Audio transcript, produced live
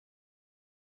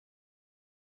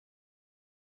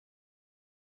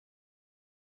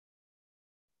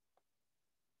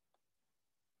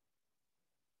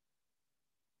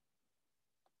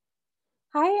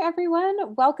Hi,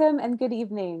 everyone. Welcome and good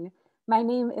evening. My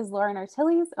name is Lauren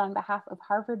Artilles, and on behalf of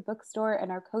Harvard Bookstore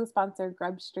and our co-sponsor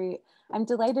GrubStreet, I'm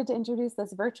delighted to introduce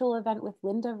this virtual event with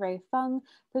Linda Rui Feng,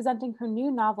 presenting her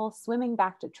new novel, Swimming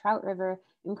Back to Trout River,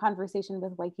 in conversation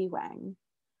with Weike Wang.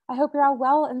 I hope you're all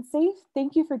well and safe.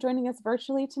 Thank you for joining us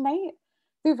virtually tonight.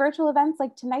 Through virtual events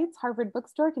like tonight's, Harvard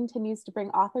Bookstore continues to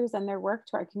bring authors and their work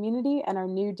to our community and our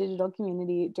new digital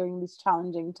community during these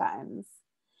challenging times.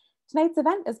 Tonight's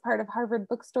event is part of Harvard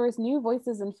Bookstore's new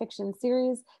Voices in Fiction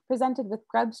series, presented with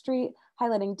GrubStreet,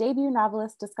 highlighting debut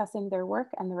novelists discussing their work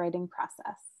and the writing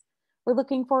process. We're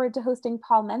looking forward to hosting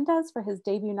Paul Mendez for his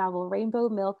debut novel Rainbow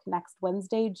Milk next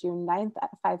Wednesday, June 9th at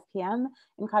 5 p.m.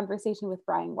 in conversation with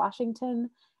Brian Washington.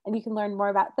 And you can learn more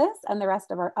about this and the rest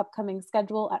of our upcoming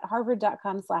schedule at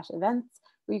harvard.com/events,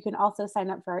 where you can also sign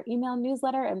up for our email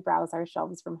newsletter and browse our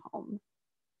shelves from home.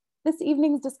 This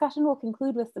evening's discussion will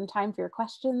conclude with some time for your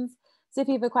questions. So if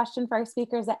you have a question for our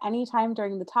speakers at any time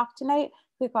during the talk tonight,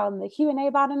 click on the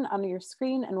Q&A button on your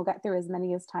screen and we'll get through as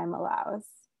many as time allows.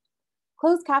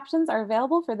 Closed captions are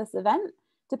available for this event.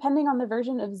 Depending on the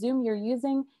version of Zoom you're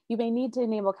using, you may need to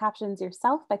enable captions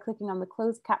yourself by clicking on the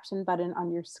closed caption button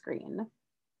on your screen.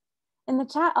 In the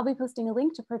chat, I'll be posting a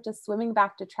link to purchase Swimming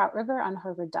Back to Trout River on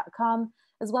harvard.com,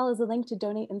 as well as a link to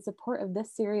donate in support of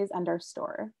this series and our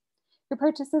store. Your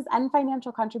purchases and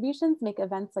financial contributions make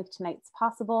events like tonight's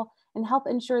possible and help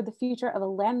ensure the future of a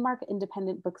landmark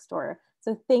independent bookstore.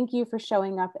 So thank you for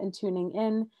showing up and tuning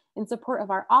in support of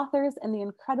our authors and the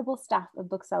incredible staff of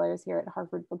booksellers here at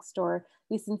Harvard Bookstore.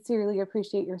 We sincerely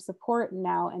appreciate your support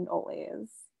now and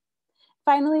always.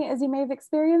 Finally, as you may have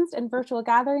experienced in virtual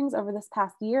gatherings over this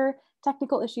past year,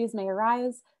 technical issues may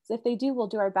arise. So if they do, we'll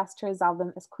do our best to resolve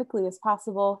them as quickly as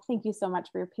possible. Thank you so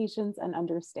much for your patience and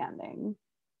understanding.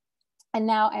 And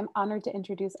now I'm honored to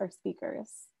introduce our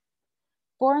speakers.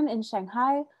 Born in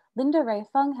Shanghai, Linda Rui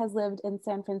Feng has lived in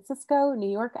San Francisco,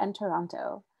 New York, and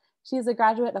Toronto. She is a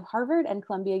graduate of Harvard and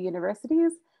Columbia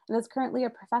Universities and is currently a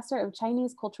professor of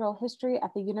Chinese cultural history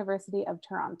at the University of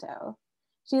Toronto.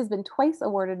 She has been twice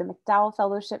awarded a MacDowell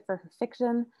Fellowship for her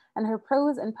fiction, and her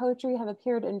prose and poetry have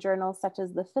appeared in journals such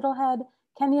as The Fiddlehead,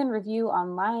 Kenyon Review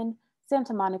Online,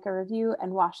 Santa Monica Review,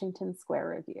 and Washington Square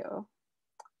Review.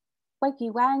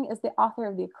 Weike Wang is the author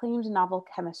of the acclaimed novel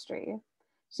Chemistry.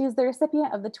 She is the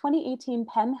recipient of the 2018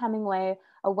 Penn Hemingway,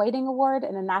 a Whiting Award,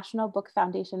 and a National Book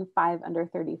Foundation 5 Under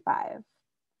 35.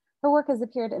 Her work has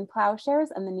appeared in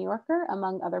Plowshares and The New Yorker,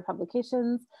 among other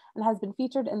publications, and has been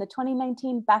featured in the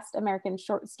 2019 Best American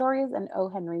Short Stories and O.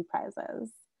 Henry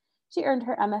Prizes. She earned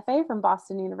her MFA from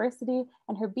Boston University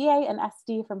and her BA and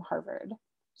SD from Harvard.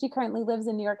 She currently lives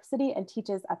in New York City and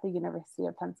teaches at the University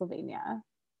of Pennsylvania.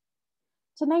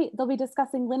 Tonight, they'll be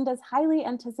discussing Linda's highly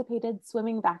anticipated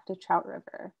Swimming Back to Trout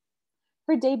River.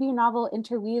 Her debut novel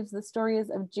interweaves the stories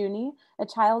of Junie, a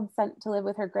child sent to live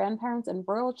with her grandparents in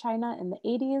rural China in the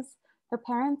 80s, her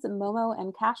parents, Momo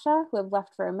and Kasha, who have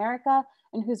left for America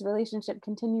and whose relationship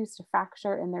continues to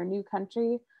fracture in their new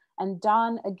country, and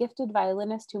Don, a gifted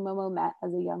violinist who Momo met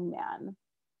as a young man.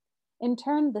 In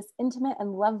turn, this intimate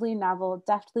and lovely novel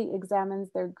deftly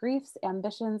examines their griefs,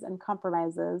 ambitions, and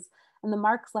compromises, and the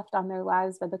marks left on their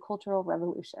lives by the Cultural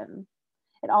Revolution.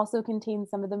 It also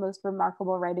contains some of the most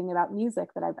remarkable writing about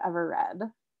music that I've ever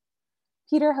read.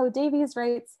 Peter Ho Davies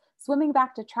writes, Swimming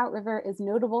Back to Trout River is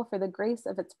notable for the grace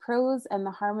of its prose and the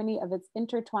harmony of its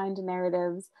intertwined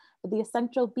narratives, but the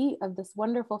essential beat of this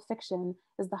wonderful fiction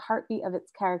is the heartbeat of its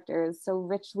characters, so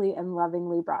richly and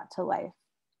lovingly brought to life.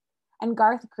 And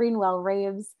Garth Greenwell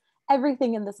raves,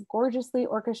 everything in this gorgeously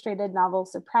orchestrated novel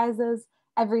surprises,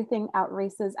 everything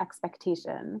outraces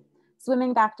expectation.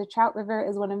 Swimming Back to Trout River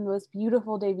is one of the most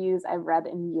beautiful debuts I've read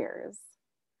in years.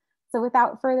 So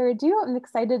without further ado, I'm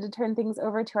excited to turn things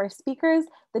over to our speakers.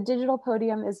 The digital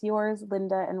podium is yours,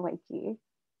 Linda and Weike.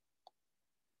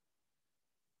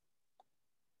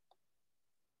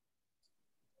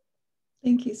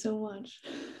 Thank you so much.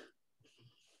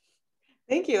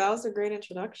 Thank you. That was a great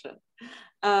introduction.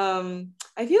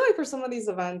 I feel like for some of these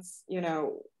events,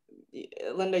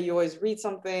 Linda, you always read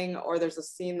something or there's a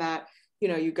scene that,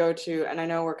 you go to, and I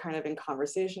know we're kind of in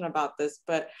conversation about this,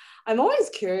 but I'm always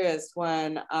curious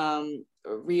when a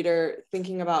reader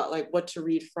thinking about like what to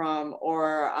read from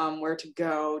or where to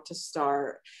go to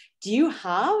start. Do you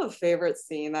have a favorite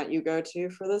scene that you go to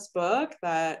for this book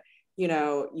that,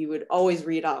 you would always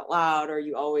read out loud or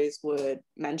you always would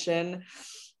mention?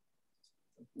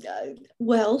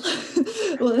 Well,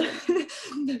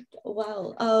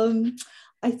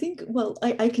 I think,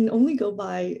 I can only go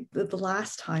by the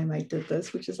last time I did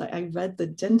this, which is I read the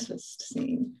dentist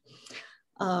scene.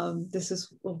 This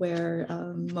is where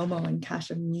Momo and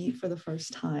Kasha meet for the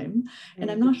first time. And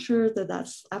I'm not sure that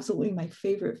that's absolutely my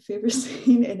favorite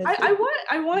scene. And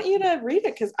I want you to read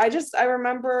it, because I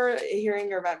remember hearing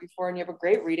your event before, and you have a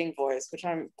great reading voice, which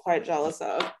I'm quite jealous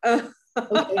of.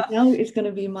 Okay, now it's going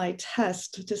to be my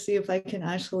test to see if I can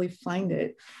actually find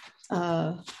it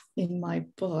in my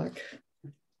book.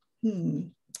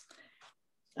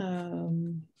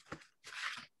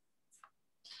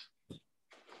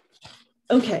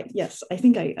 Okay, yes, I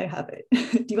think I have it.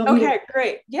 Do you want me to? Okay,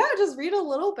 great. Yeah, just read a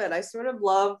little bit. I sort of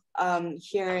love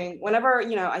hearing, whenever,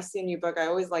 I see a new book, I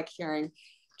always like hearing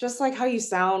just like how you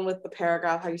sound with the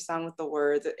paragraph, how you sound with the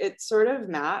words. It sort of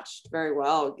matched very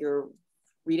well your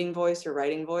reading voice, your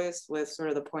writing voice, with sort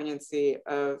of the poignancy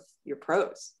of your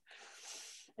prose.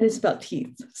 And it's about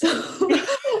teeth. So,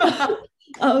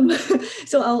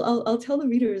 so I'll tell the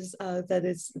readers that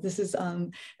this is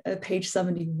page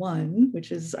 71,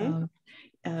 which is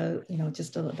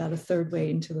just about a third way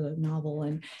into the novel.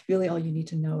 And really all you need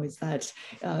to know is that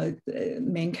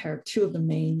two of the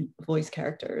main voice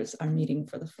characters are meeting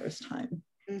for the first time.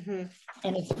 And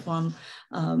it's from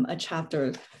a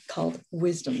chapter called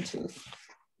Wisdom Tooth.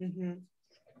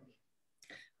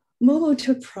 Momo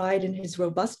took pride in his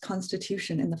robust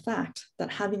constitution and the fact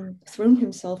that, having thrown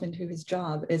himself into his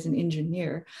job as an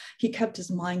engineer, he kept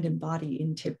his mind and body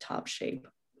in tip-top shape.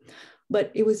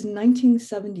 But it was in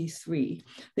 1973,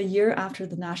 the year after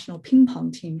the national ping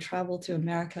pong team traveled to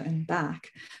America and back,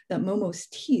 that Momo's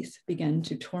teeth began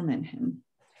to torment him.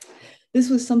 This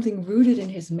was something rooted in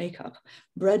his makeup,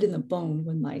 bred in the bone,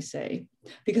 one might say,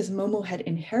 because Momo had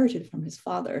inherited from his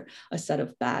father a set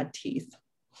of bad teeth.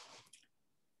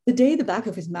 The day the back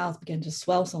of his mouth began to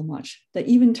swell so much that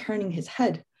even turning his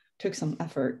head took some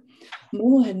effort,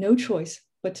 Momo had no choice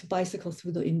but to bicycle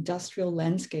through the industrial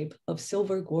landscape of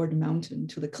Silver Gourd Mountain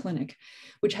to the clinic,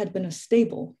 which had been a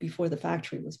stable before the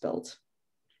factory was built.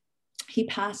 He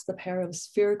passed the pair of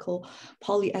spherical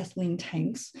polyethylene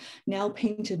tanks, now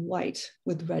painted white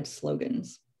with red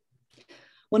slogans.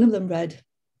 One of them read,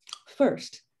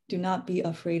 "First, do not be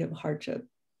afraid of hardship."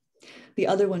 The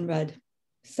other one read,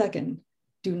 "Second,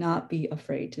 do not be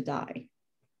afraid to die."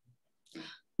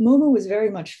 Momo was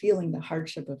very much feeling the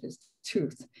hardship of his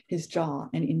tooth, his jaw,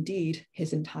 and indeed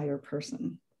his entire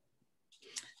person.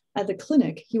 At the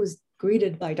clinic, he was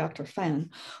greeted by Dr. Fan,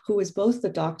 who was both the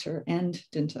doctor and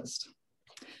dentist.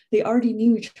 They already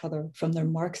knew each other from their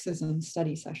Marxism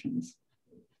study sessions.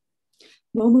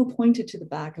 Momo pointed to the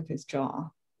back of his jaw.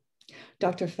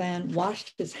 Dr. Fan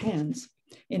washed his hands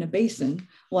in a basin,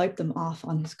 wiped them off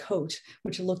on his coat,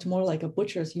 which looked more like a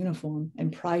butcher's uniform,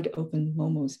 and pried open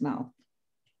Momo's mouth.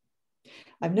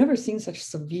 "I've never seen such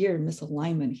severe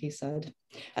misalignment," he said,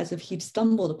 as if he'd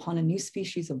stumbled upon a new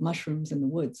species of mushrooms in the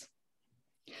woods.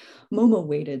 Momo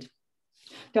waited.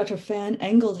 Dr. Fan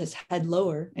angled his head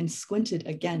lower and squinted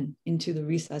again into the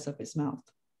recess of his mouth.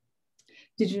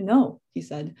 "Did you know," he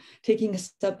said, taking a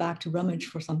step back to rummage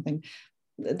for something,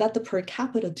 "that the per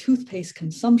capita toothpaste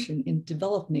consumption in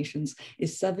developed nations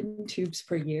is 7 tubes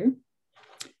per year?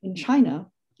 In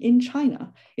China,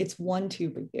 it's 1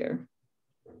 tube a year."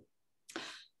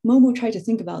 Momo tried to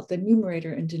think about the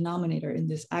numerator and denominator in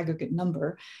this aggregate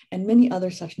number and many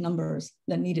other such numbers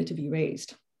that needed to be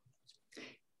raised.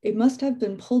 "It must have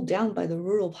been pulled down by the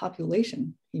rural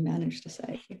population," he managed to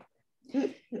say.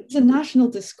 "It's a national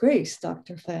disgrace,"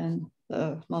 Dr. Fan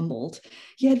mumbled.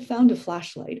 He had found a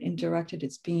flashlight and directed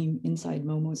its beam inside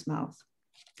Momo's mouth.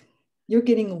 "You're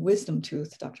getting a wisdom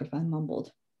tooth," Dr. Fan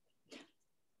mumbled.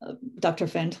 Dr.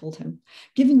 Fan told him,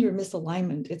 "Given your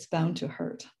misalignment, it's bound to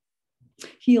hurt."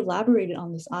 He elaborated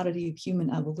on this oddity of human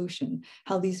evolution,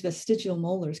 how these vestigial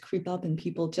molars creep up in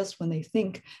people just when they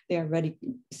think they are ready,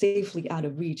 safely out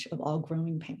of reach of all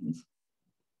growing pains.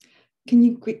 "Can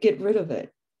you get rid of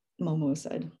it?" Momo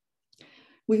said.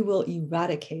 "We will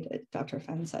eradicate it," Dr.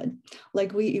 Fan said,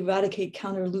 "like we eradicate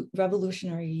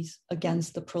counter-revolutionaries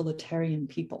against the proletarian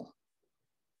people."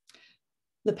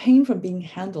 The pain from being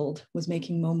handled was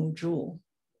making Momo drool.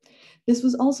 This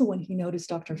was also when he noticed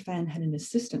Dr. Fan had an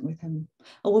assistant with him,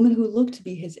 a woman who looked to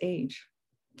be his age.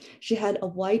 She had a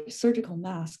white surgical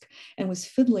mask and was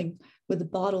fiddling with the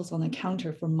bottles on the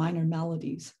counter for minor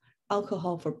maladies,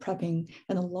 alcohol for prepping,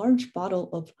 and a large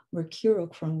bottle of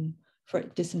mercurochrome for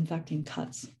disinfecting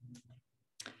cuts.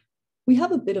 "We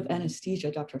have a bit of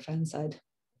anesthesia," Dr. Fan said,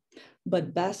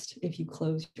 "but best if you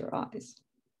close your eyes."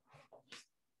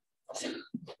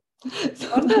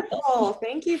 Wonderful.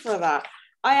 Thank you for that.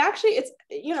 It's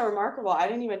remarkable. I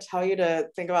didn't even tell you to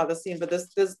think about this scene, but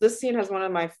this scene has one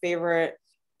of my favorite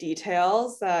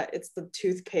details. That it's the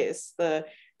toothpaste, the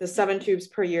 7 tubes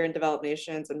per year in developed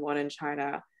nations and 1 in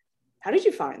China. how did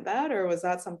you find that? Or was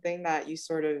that something that you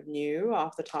sort of knew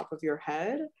off the top of your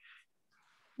head?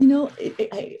 You know,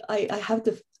 I have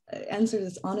to answer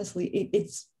this honestly.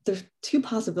 There's two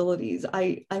possibilities.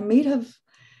 I may have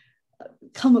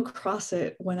come across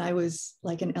it when I was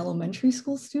like an elementary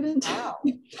school student. Wow.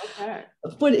 Okay.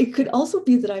 But it could also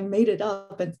be that I made it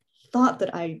up and thought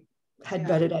that I had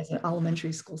read it as an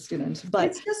elementary school student.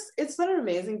 But it's an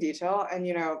amazing detail. And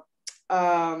you know,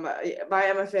 my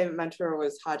MFA mentor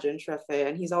was Hajin Shrefe,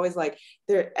 and he's always like,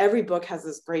 every book has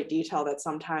this great detail that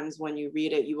sometimes when you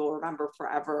read it, you will remember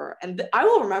forever. And I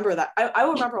will remember that. I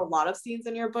will remember a lot of scenes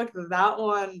in your book. That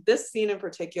one, this scene in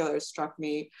particular, struck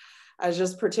me as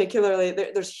just particularly,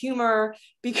 there's humor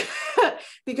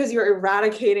because you're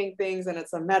eradicating things, and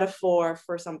it's a metaphor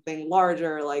for something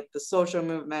larger like the social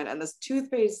movement. And this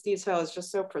toothpaste detail is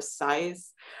just so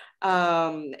precise.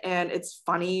 And it's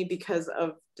funny because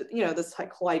of, you know, this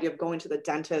like whole idea of going to the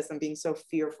dentist and being so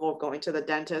fearful of going to the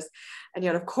dentist, and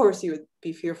yet of course you would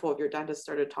be fearful if your dentist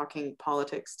started talking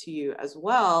politics to you as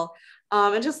well.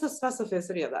 And just the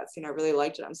specificity of that scene, I really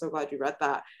liked it. I'm so glad you read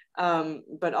that.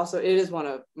 But also it is one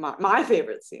of my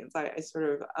favorite scenes. I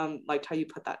sort of liked how you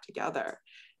put that together.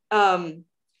 So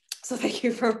thank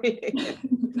you for reading it.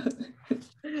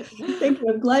 Thank you.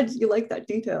 I'm glad you like that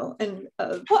detail. And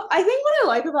well, I think what I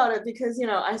like about it, because you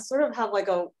know, I sort of have like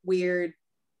a weird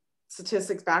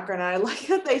statistics background, and I like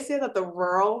that they say that the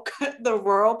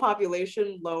rural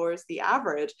population lowers the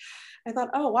average. I thought,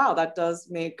 oh wow, that does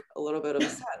make a little bit of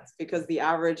sense, because the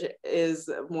average is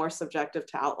more subjective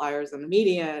to outliers than the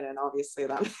median, and obviously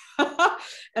that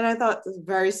and I thought this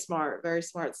very smart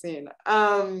scene.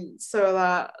 So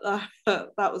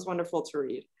that was wonderful to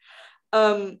read.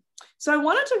 So I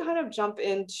wanted to kind of jump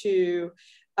into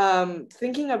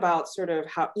thinking about sort of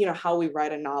how we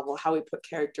write a novel, how we put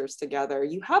characters together.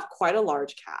 You have quite a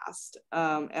large cast,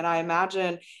 and I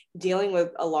imagine dealing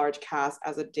with a large cast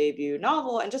as a debut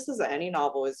novel, and just as any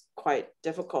novel, is quite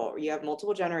difficult. You have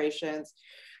multiple generations,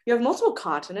 you have multiple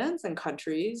continents and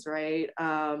countries, right?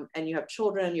 And you have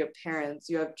children, you have parents,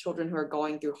 you have children who are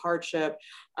going through hardship,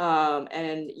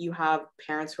 and you have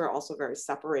parents who are also very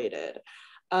separated.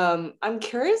 I'm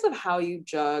curious of how you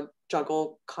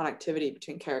juggle connectivity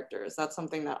between characters. That's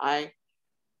something that I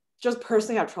just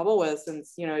personally have trouble with,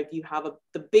 since, you know, if you have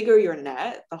the bigger your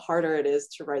net, the harder it is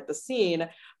to write the scene.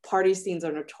 Party scenes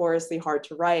are notoriously hard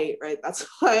to write, right? That's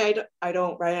why I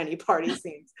don't write any party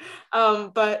scenes.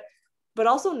 But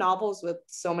also novels with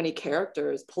so many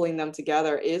characters, pulling them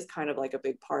together is kind of like a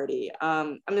big party.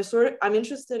 I'm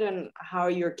interested in how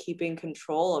you're keeping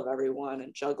control of everyone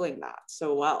and juggling that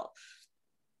so well.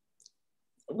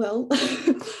 Well,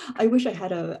 I wish I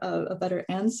had a better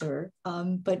answer,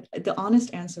 but the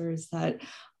honest answer is that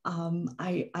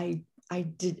I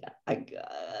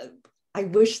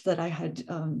wish that I had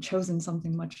chosen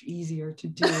something much easier to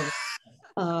do.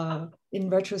 In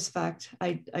retrospect,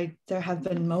 there have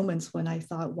been moments when I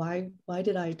thought, why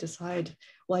did I decide?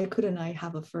 Why couldn't I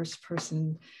have a first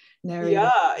person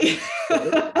narrator?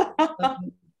 Yeah.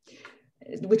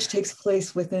 Which takes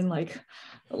place within like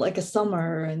a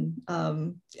summer, and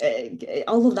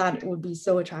all of that would be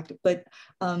so attractive. But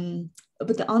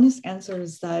the honest answer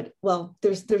is that, well,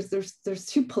 there's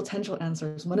two potential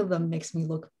answers. One of them makes me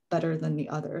look better than the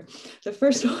other. The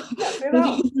first one,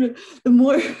 the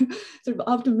more sort of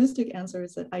optimistic answer,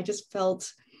 is that I just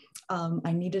felt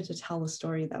I needed to tell a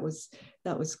story that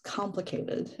was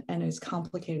complicated, and is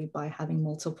complicated by having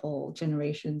multiple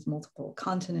generations, multiple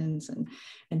continents,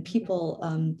 and people,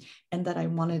 and that I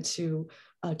wanted to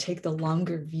take the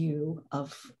longer view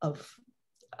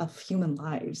of human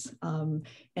lives,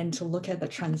 and to look at the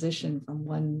transition from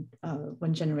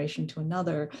one generation to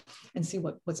another, and see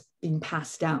what's being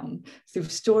passed down through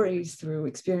stories, through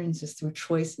experiences, through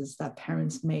choices that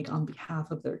parents make on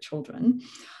behalf of their children,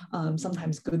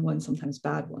 sometimes good ones, sometimes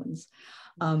bad ones.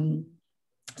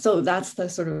 So that's the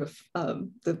sort of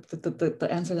the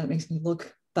answer that makes me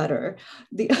look better.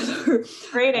 The other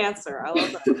great answer, I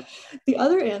love that. The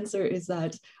other answer is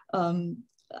that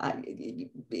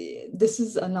this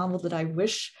is a novel that I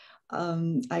wish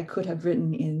I could have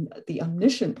written in the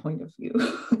omniscient point of view,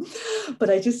 but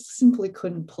I just simply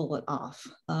couldn't pull it off.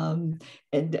 And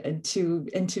to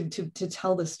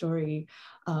tell the story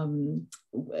and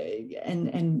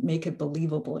make it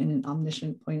believable in an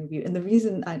omniscient point of view. And the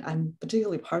reason I'm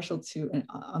particularly partial to an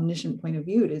omniscient point of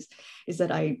view is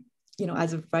that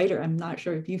as a writer, I'm not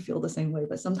sure if you feel the same way,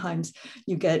 but sometimes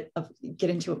you get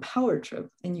into a power trip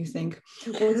and you think,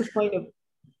 what's the point of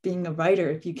being a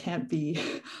writer if you can't be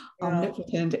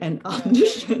omnipotent and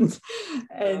omniscient?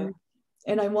 And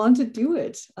I want to do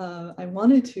it. I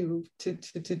wanted to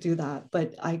do that,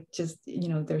 but I just,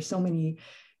 there's so many,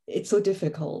 it's so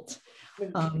difficult.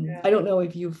 I don't know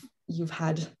if you've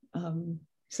had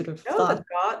sort of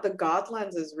thought. The God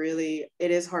lens is really,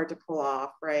 it is hard to pull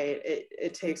off, right?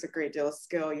 It takes a great deal of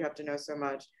skill. You have to know so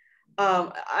much.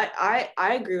 I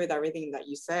agree with everything that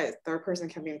you say. Third person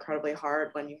can be incredibly hard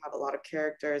when you have a lot of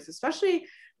characters, especially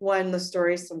when the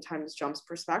story sometimes jumps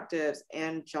perspectives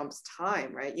and jumps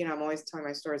time, right? I'm always telling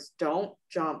my stories, don't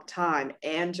jump time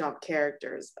and jump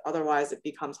characters. Otherwise it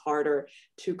becomes harder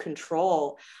to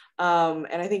control. And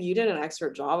I think you did an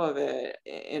excellent job of it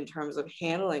in terms of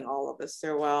handling all of this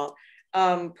so well.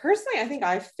 Personally, I think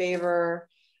I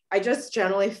just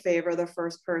generally favor the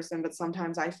first person, but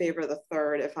sometimes I favor the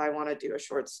third if I want to do a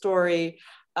short story.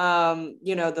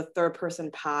 The third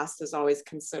person past is always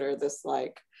considered this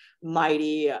like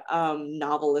mighty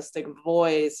novelistic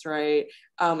voice, right?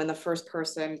 And the first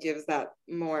person gives that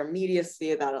more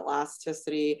immediacy, that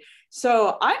elasticity.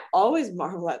 So I always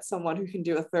marvel at someone who can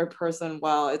do a third person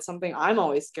well. It's something I'm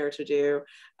always scared to do,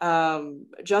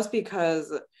 just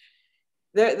because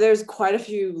there's quite a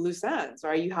few loose ends,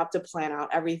 right? You have to plan out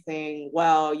everything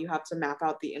well. You have to map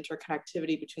out the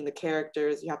interconnectivity between the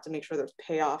characters. You have to make sure there's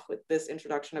payoff with this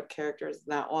introduction of characters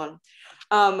and that one.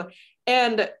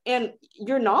 And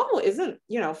your novel isn't,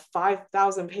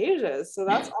 5,000 pages. So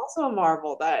that's also a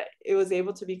marvel that it was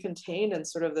able to be contained in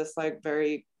sort of this like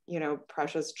very,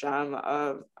 precious gem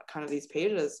of kind of these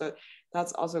pages. So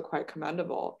that's also quite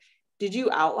commendable. Did you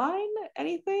outline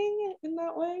anything in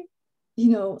that way?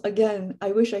 Again,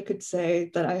 I wish I could say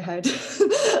that I had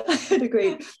I had a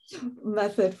great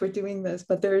method for doing this,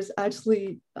 but there's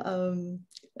actually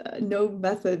no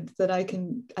method that I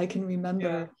can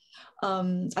remember.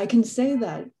 Yeah. I can say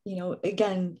that,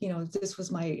 again, this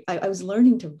was I was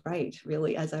learning to write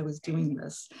really as I was doing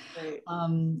this. Right.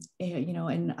 And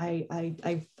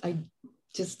I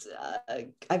just I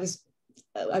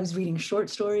was reading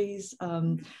short stories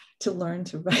to learn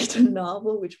to write a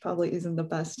novel, which probably isn't the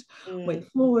best way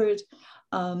forward.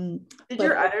 Did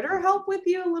your editor help with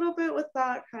you a little bit with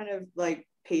that kind of like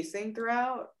pacing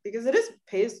throughout? Because it is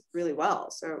paced really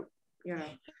well. So,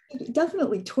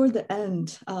 Definitely toward the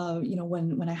end,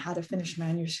 when I had a finished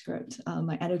manuscript,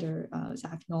 my editor,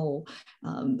 Zach Knoll,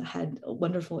 had a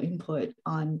wonderful input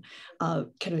on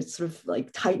kind of sort of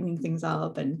like tightening things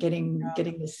up and getting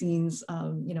the scenes,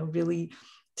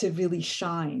 really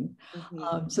shine.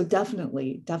 Mm-hmm. So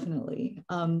definitely. But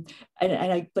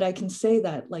I can say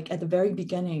that like at the very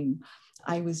beginning,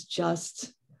 I was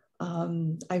just,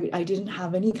 I didn't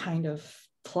have any kind of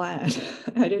plan.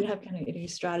 I didn't have kind of any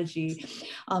strategy.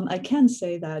 I can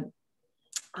say that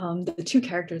the two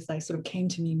characters that sort of came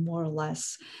to me more or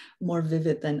less more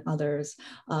vivid than others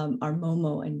are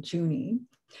Momo and Junie.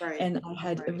 Right. And I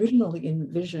had originally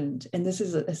envisioned, and this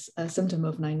is a symptom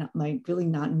of my really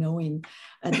not knowing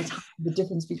at the time the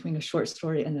difference between a short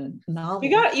story and a novel.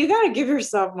 You got to give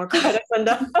yourself more credit,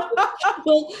 Linda.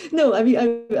 Well, no, I mean,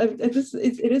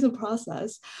 it is a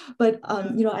process, but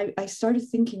I started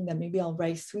thinking that maybe I'll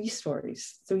write three long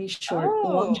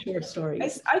short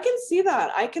stories. I can see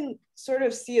that. I can sort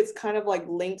of see it's kind of like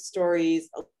linked stories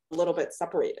a little bit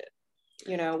separated.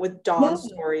 With Dawn's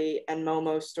story and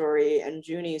Momo's story and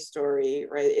Junie's story,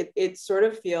 right? It sort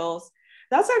of feels,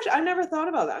 that's actually, I never thought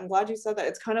about that. I'm glad you said that.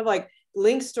 It's kind of like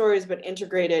linked stories, but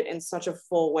integrated in such a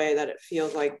full way that it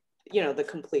feels like, the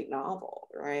complete novel,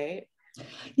 right?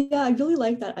 Yeah, I really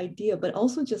like that idea, but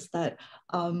also just that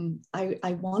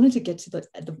I wanted to get to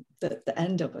the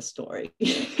end of a story.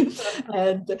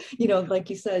 And like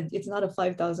you said, it's not a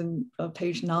 5,000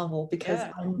 page novel because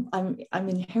I'm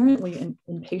inherently an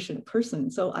impatient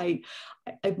person. So I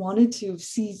wanted to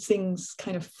see things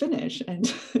kind of finish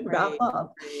and wrap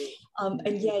up.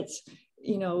 And yet,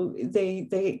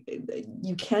 they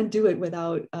you can't do it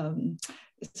without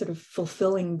sort of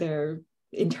fulfilling their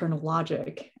internal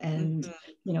logic, and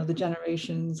the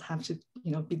generations have to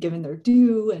be given their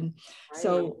due, and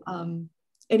so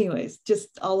anyways,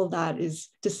 just all of that is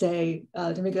to say,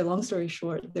 to make a long story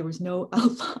short, there was no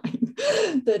outline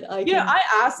that I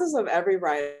ask this of every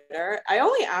writer. I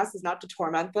only ask this not to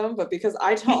torment them, but because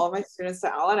I tell all my students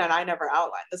to outline and I never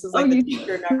outline. This is like the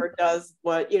teacher never does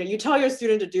what you tell your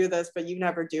student to do this, but you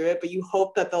never do it, but you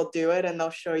hope that they'll do it and they'll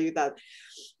show you that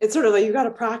it's sort of like you got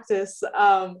to practice.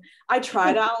 I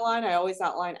try to outline. I always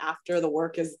outline after the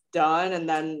work is done and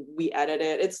then we edit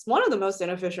it. It's one of the most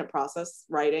inefficient process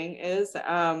writing is.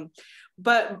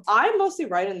 but I mostly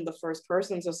write in the first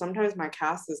person, so sometimes my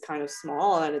cast is kind of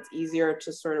small and it's easier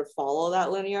to sort of follow that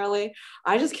linearly.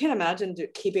 I just can't imagine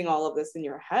keeping all of this in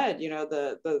your head. You know,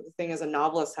 the thing is, a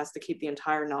novelist has to keep the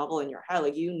entire novel in your head,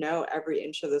 like, you know, every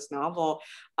inch of this novel,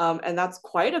 and that's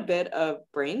quite a bit of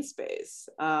brain space,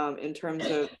 in terms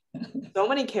of so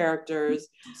many characters,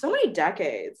 so many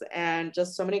decades, and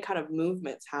just so many kind of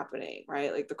movements happening,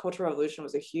 right? Like the Cultural Revolution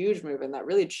was a huge movement that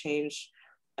really changed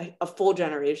a full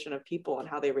generation of people and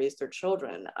how they raised their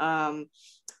children,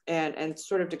 and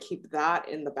sort of to keep that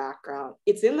in the background.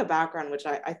 It's in the background, which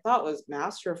I thought was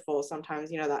masterful.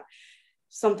 Sometimes, you know, that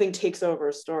something takes over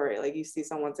a story, like you see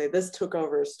someone say, this took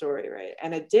over a story, right?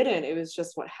 And it didn't. It was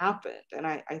just what happened. And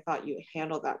I thought you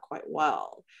handled that quite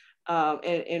well,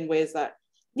 in ways that,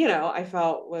 you know, I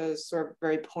felt was sort of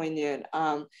very poignant,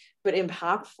 but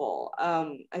impactful.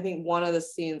 I think one of the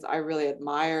scenes I really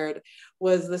admired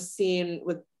was the scene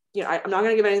with, you know, I'm not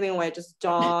going to give anything away, just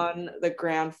Don, the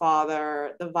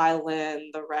grandfather, the violin,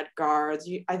 the Red Guards.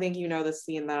 I think you know the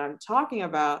scene that I'm talking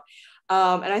about.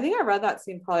 And I think I read that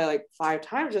scene probably like 5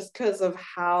 times, just because of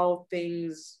how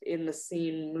things in the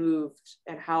scene moved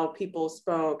and how people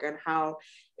spoke and how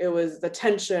it was, the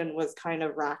tension was kind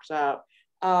of racked up.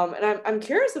 And I'm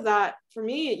curious if that, for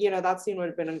me, you know, that scene would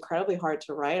have been incredibly hard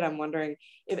to write. I'm wondering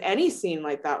if any scene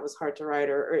like that was hard to write,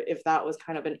 or if that was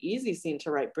kind of an easy scene to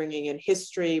write, bringing in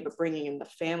history, but bringing in the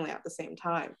family at the same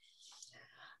time.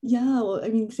 Yeah, well, I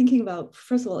mean, thinking about,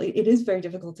 first of all, it is very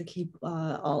difficult to keep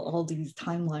all these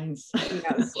timelines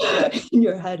Yes. in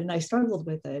your head, and I struggled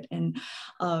with it. And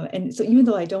so even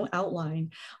though I don't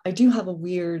outline, I do have a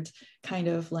weird kind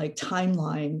of like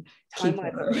timeline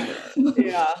keeper.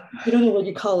 Yeah. I don't know what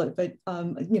you call it, but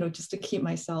you know, just to keep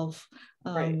myself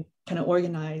Right. kind of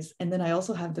organized. And then I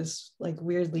also have this like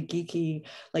weirdly geeky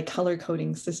like color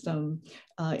coding system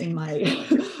in my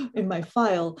in my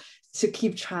file to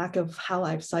keep track of how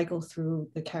I've cycled through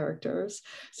the characters.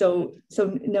 So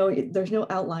no, there's no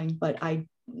outline, but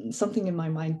something in my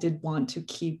mind did want to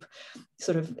keep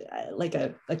sort of like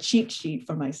a cheat sheet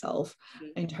for myself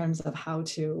in terms of how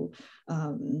to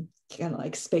kind of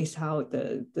like space out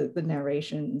the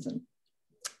narrations.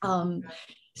 And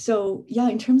so yeah,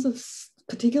 in terms of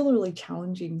particularly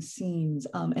challenging scenes,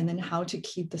 and then how to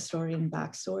keep the story and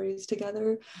backstories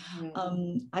together,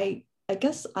 I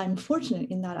guess I'm fortunate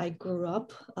in that I grew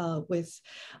up with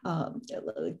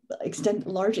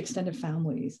large extended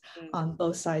families on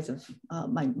both sides of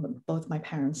both my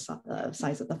parents'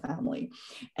 sides of the family,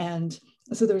 and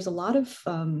so there's a lot of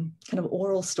kind of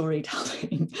oral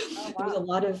storytelling. Oh, wow. There's a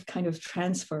lot of kind of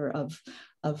transfer of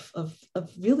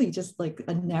really just like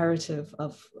a narrative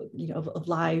of, you know, of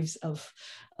lives, of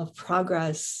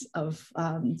progress, of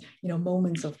you know,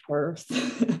 moments of birth,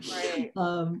 Right.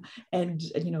 and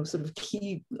you know, sort of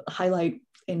key highlight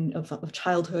of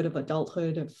childhood, of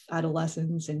adulthood, of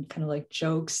adolescence, and kind of like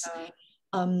jokes.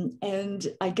 And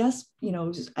I guess, you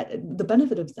know, the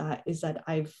benefit of that is that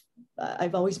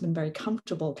I've always been very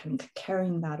comfortable kind of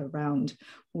carrying that around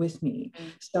with me.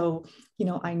 So, you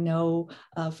know, I know,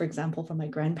 for example, from my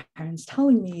grandparents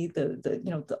telling me you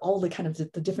know, all the kind of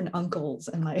the different uncles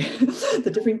and my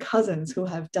the different cousins who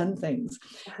have done things.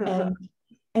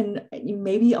 And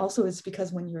maybe also it's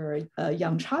because when you're a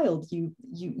young child, you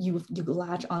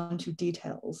latch onto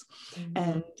details,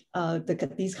 and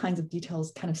these kinds of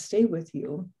details kind of stay with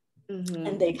you.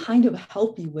 And they kind of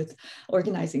help you with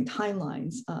organizing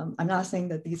timelines. I'm not saying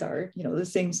that these are, you know, the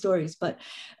same stories, but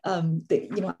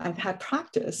you know, I've had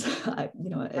practice, you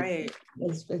know, Right.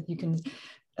 as you can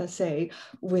say,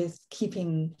 with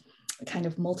keeping kind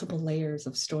of multiple layers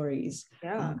of stories,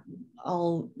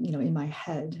 all, you know, in my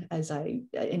head as I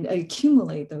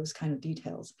accumulate those kind of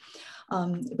details.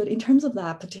 But in terms of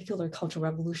that particular Cultural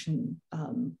Revolution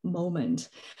moment,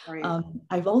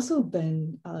 I've also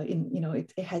been you know,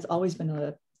 it has always been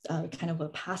a kind of a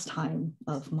pastime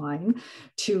of mine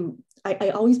to,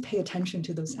 I always pay attention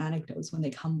to those anecdotes when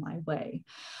they come my way.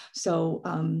 So,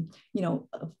 you know,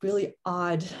 a really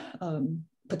odd,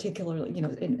 particularly, you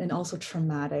know, and also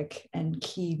traumatic and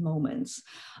key moments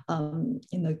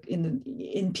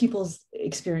in people's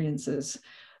experiences,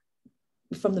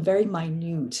 from the very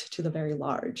minute to the very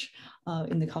large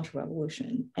in the Cultural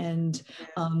Revolution, and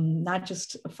not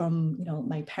just from, you know,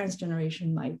 my parents'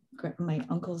 generation, my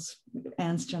uncles,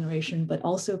 aunts' generation, but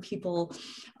also people,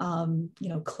 you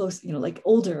know, close, you know, like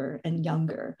older and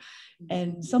younger.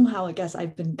 And somehow, I guess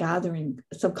I've been gathering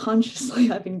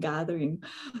subconsciously. I've been gathering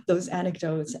those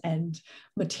anecdotes and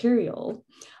material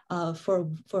for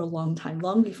a long time,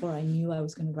 long before I knew I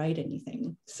was going to write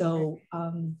anything. So.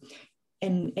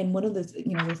 And one of the,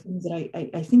 you know, the things that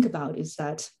I think about is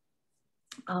that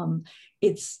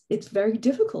it's very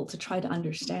difficult to try to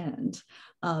understand,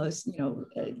 a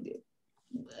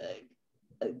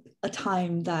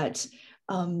time that,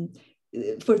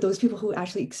 for those people who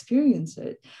actually experience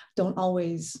it, don't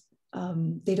always,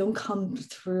 they don't come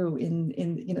through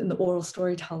in the oral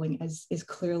storytelling as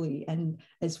clearly and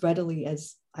as readily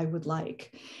as I would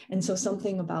like. And so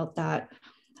something about that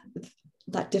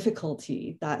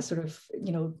difficulty, that sort of,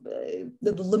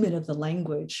 the limit of the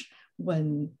language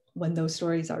when those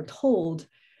stories are told,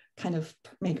 kind of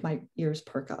make my ears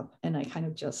perk up, and I kind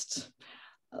of just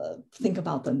think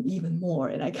about them even more,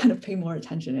 and I kind of pay more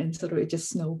attention, and sort of it just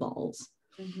snowballs.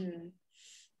 Mm-hmm.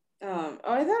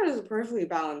 I thought it was a perfectly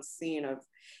balanced scene of,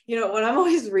 when I'm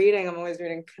always reading,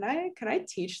 can I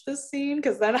teach this scene?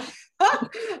 Because then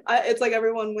it's like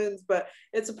everyone wins, but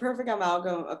it's a perfect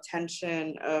amalgam of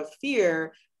tension, of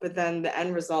fear, but then the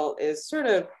end result is sort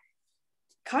of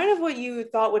kind of what you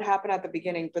thought would happen at the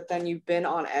beginning, but then you've been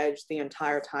on edge the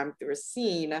entire time through a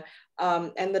scene.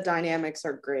 And the dynamics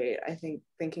are great. I think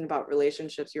thinking about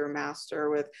relationships, you're a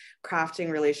master with crafting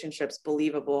relationships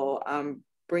believable,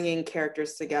 bringing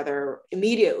characters together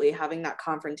immediately, having that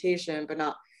confrontation, but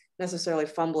not necessarily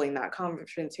fumbling that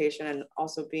confrontation, and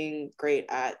also being great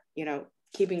at,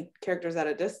 keeping characters at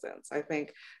a distance. I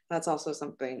think that's also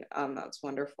something that's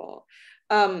wonderful.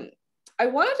 I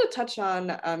wanted to touch on,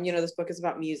 this book is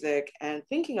about music and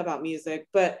thinking about music,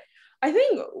 but I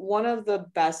think one of the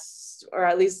best, or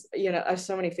at least, I have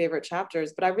so many favorite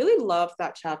chapters, but I really loved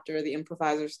that chapter, The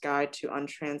Improviser's Guide to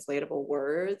Untranslatable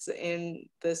Words, in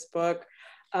this book.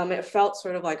 It felt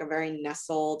sort of like a very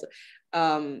nestled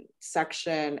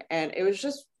section, and it was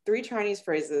just 3 Chinese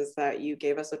phrases that you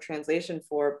gave us a translation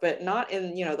for, but not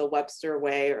in, the Webster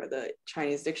way or the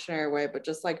Chinese dictionary way, but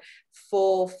just like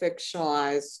full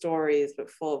fictionalized stories, but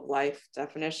full of life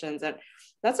definitions. And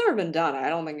that's never been done. I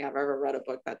don't think I've ever read a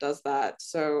book that does that.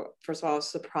 So first of all, I was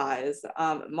surprised,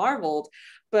 marveled,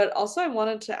 but also I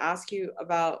wanted to ask you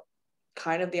about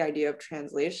kind of the idea of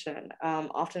translation.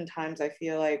 Oftentimes I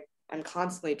feel like I'm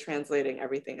constantly translating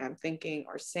everything I'm thinking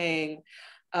or saying.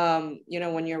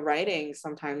 When you're writing,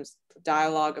 sometimes the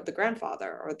dialogue of the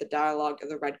grandfather or the dialogue of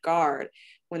the Red Guard,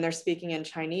 when they're speaking in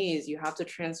Chinese, you have to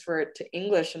transfer it to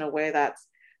English in a way that's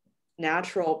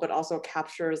natural, but also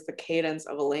captures the cadence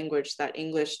of a language that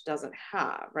English doesn't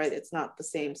have, right? It's not the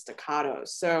same staccato.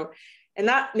 So, and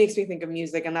that makes me think of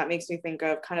music, and that makes me think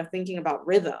of kind of thinking about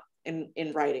rhythm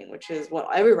in writing, which is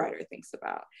what every writer thinks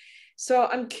about. So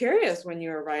I'm curious, when you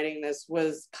were writing this,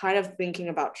 was kind of thinking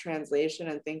about translation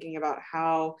and thinking about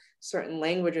how certain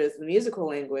languages, the musical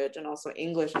language and also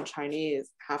English and Chinese,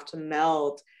 have to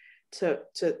meld to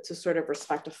sort of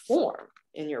respect a form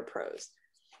in your prose.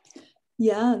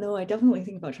 Yeah, no, I definitely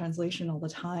think about translation all the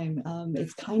time.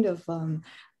 It's kind of,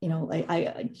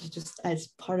 I just, as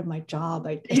part of my job,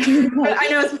 I know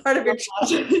it's part of your job.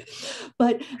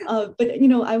 but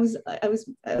I was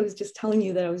just telling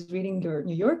you that I was reading your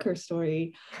New Yorker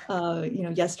story,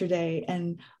 yesterday,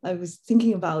 and I was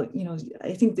thinking about,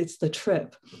 I think it's the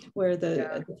trip where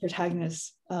the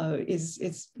protagonist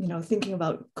is thinking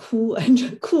about cool and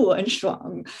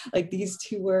shuang, like these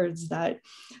 2 words that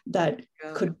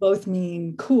could both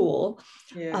mean cool,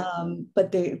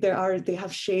 but they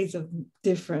have shades of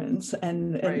difference,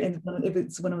 and if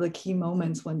it's one of the key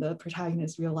moments when the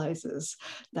protagonist realizes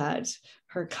that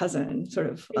her cousin sort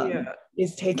of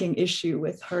is taking issue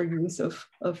with her use of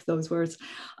those words.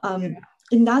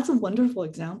 And that's a wonderful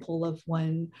example of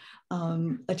when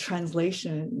a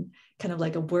translation, kind of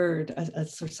like a word,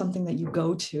 as sort of something that you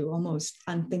go to almost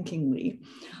unthinkingly,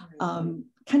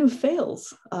 kind of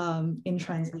fails in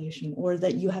translation, or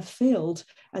that you have failed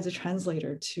as a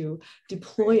translator to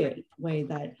deploy it in a way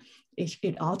that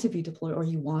it ought to be deployed, or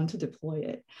you want to deploy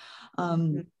it.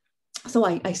 So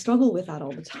I struggle with that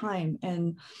all the time.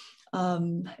 And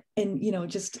even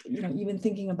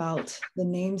thinking about the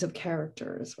names of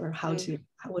characters, or how to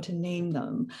name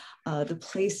them, the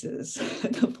places,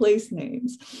 the place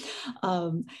names.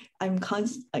 I'm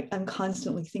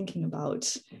constantly thinking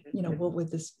about, what would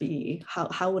this be?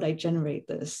 How would I generate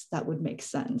this that would make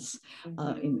sense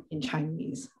in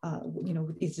Chinese?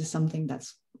 Is this something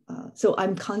that's so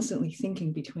I'm constantly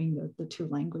thinking between the 2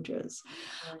 languages,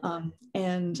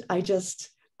 and I just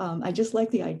like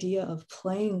the idea of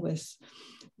playing with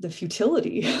the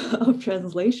futility of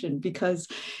translation, because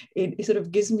it sort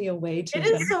of gives me a way to. It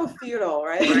is so futile,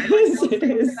 right? It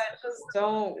is. That just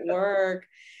don't work.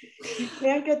 You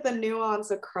can't get the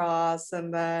nuance across,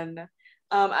 and then.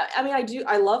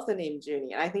 I love the name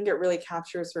Junie, and I think it really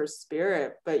captures her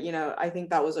spirit. But I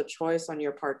think that was a choice on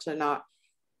your part to not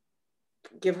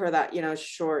give her that, you know,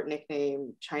 short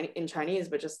nickname in Chinese,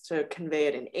 but just to convey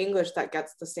it in English that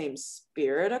gets the same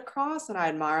spirit across. And I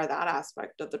admire that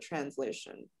aspect of the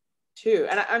translation too.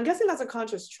 And I'm guessing that's a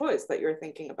conscious choice that you're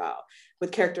thinking about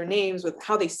with character names, with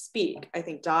how they speak, I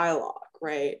think dialogue,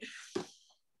 right?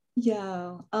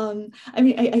 Yeah, I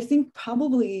mean, I think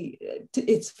probably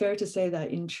it's fair to say that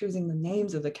in choosing the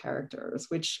names of the characters,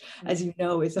 which, as you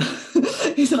know, is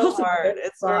is so also hard.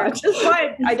 It's very, that's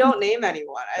why I don't name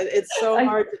anyone. It's so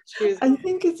hard to choose. I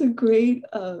think it's a great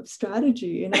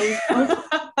strategy, and I was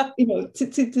also, you know,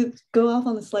 to go off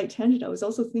on a slight tangent, I was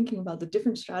also thinking about the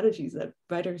different strategies that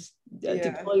writers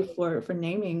deploy for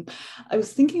naming. I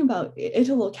was thinking about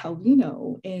Italo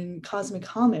Calvino in Cosmic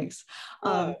Comics.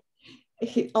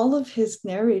 All of his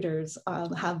narrators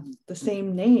have the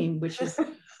same name, which is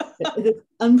the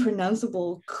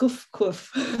unpronounceable Kuf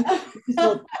Kuf, which is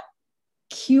called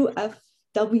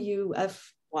QFWF.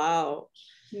 Wow.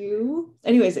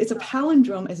 Anyways, it's a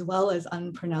palindrome as well as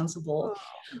unpronounceable,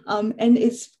 and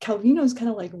it's Calvino's kind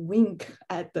of like wink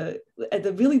at the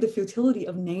really the futility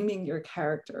of naming your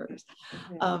characters,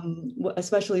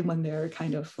 especially when they're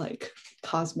kind of like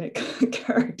cosmic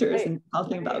characters and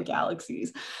talking about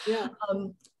galaxies.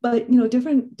 But you know,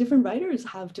 different writers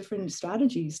have different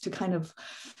strategies to kind of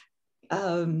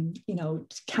you know,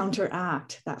 to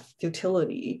counteract that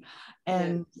futility.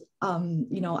 And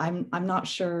you know, I'm not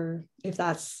sure if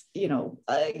that's, you know,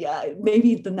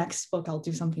 maybe the next book I'll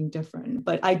do something different,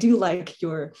 but I do like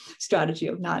your strategy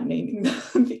of not naming them.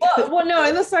 Well, no,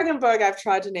 in the second book I've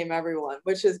tried to name everyone,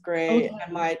 which is great.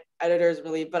 And my editors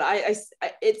really, but I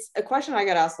it's a question I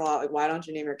get asked a lot, like, why don't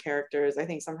you name your characters? I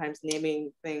think sometimes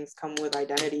naming things come with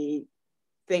identity,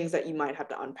 things that you might have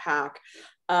to unpack.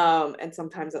 And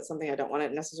sometimes that's something I don't want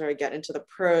to necessarily get into the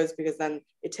prose, because then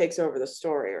it takes over the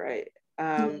story, right?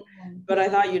 But I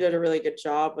thought you did a really good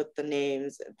job with the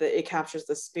names. It captures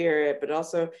the spirit, but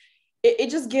also it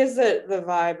just gives it the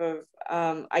vibe of,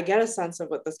 I get a sense of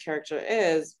what this character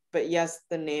is, but yes,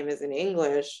 the name is in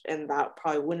English, and that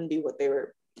probably wouldn't be what they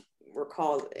were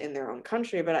called in their own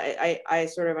country. But I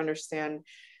sort of understand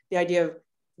the idea of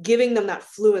giving them that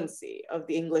fluency of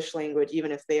the English language,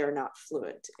 even if they are not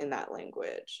fluent in that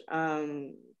language.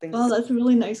 Well, that's a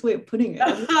really nice way of putting it.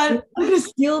 I'm gonna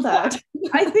steal that.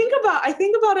 I think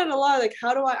about it a lot. Like,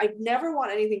 how do I never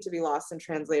want anything to be lost in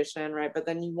translation, right? But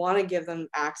then you want to give them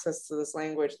access to this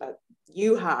language that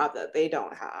you have that they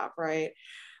don't have, right?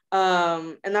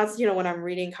 And that's, you know, when I'm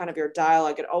reading kind of your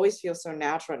dialogue, it always feels so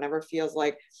natural. It never feels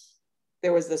like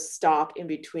there was this stop in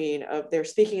between of they're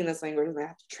speaking in this language and they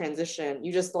have to transition.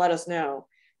 You just let us know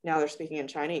now they're speaking in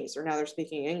Chinese or now they're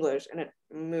speaking English, and it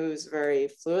moves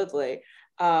very fluidly.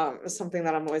 It's something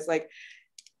that I'm always like,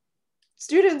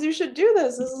 students, you should do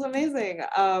this. This is amazing.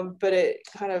 But it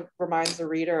kind of reminds the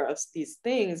reader of these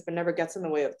things, but never gets in the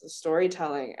way of the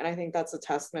storytelling. And I think that's a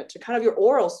testament to kind of your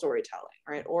oral storytelling,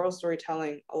 right? Oral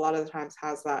storytelling a lot of the times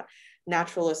has that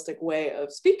naturalistic way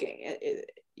of speaking.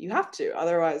 You have to,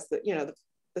 otherwise the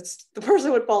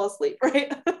person would fall asleep,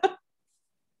 right?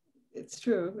 It's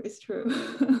true.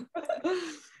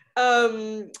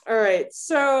 All right,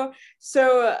 so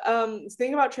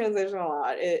thinking about translation a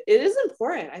lot, it is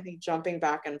important, I think, jumping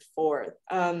back and forth.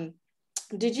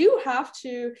 Did you have to,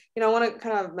 you know, I want to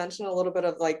kind of mention a little bit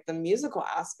of like the musical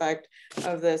aspect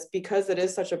of this, because it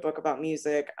is such a book about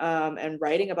music, and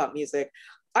writing about music.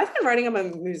 I find writing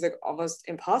about music almost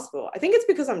impossible. I think it's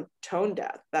because I'm tone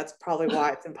deaf. That's probably why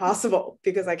it's impossible,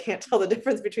 because I can't tell the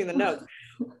difference between the notes.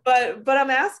 But I'm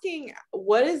asking,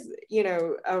 what is, you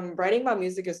know, writing about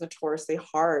music is notoriously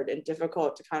hard and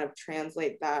difficult to kind of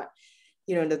translate that,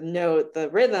 you know, the note, the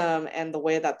rhythm, and the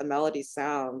way that the melody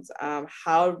sounds.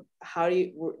 How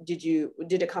did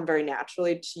it come very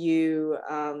naturally to you?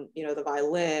 You know, the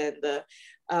violin,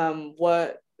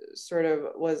 what sort of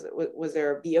was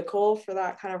there a vehicle for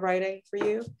that kind of writing for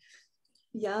you?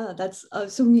 Yeah, that's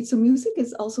so music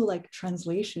is also like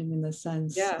translation in the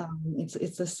sense.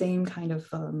 It's the same kind of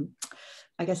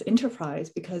I guess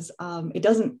enterprise, because it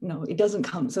doesn't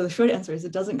come, so the short answer is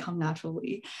it doesn't come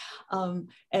naturally,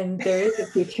 and there is a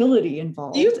futility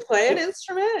involved. Do you play an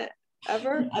instrument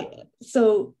ever?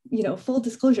 So, you know, full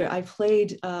disclosure, I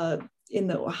played in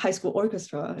the high school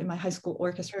orchestra, in my high school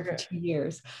orchestra for 2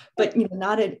 years, but, you know,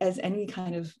 not as any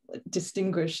kind of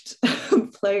distinguished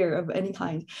player of any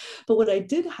kind. But what I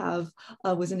did have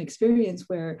was an experience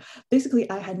where basically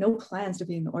I had no plans to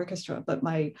be in the orchestra, but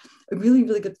my really,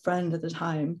 really good friend at the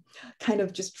time kind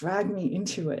of just dragged me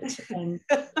into it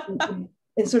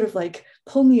and sort of like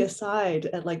pulled me aside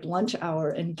at like lunch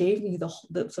hour and gave me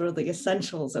the sort of the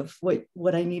essentials of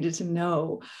what I needed to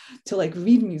know to like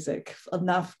read music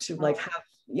enough to like have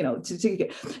to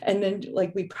get, and then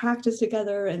like we practiced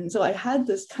together. And so I had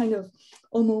this kind of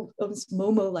almost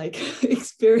Momo-like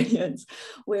experience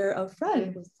where a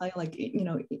friend was like,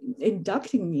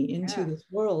 inducting me into this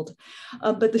world.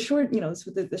 But the short,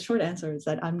 so the short answer is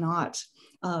that I'm not,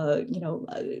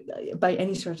 by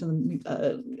any stretch of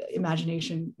the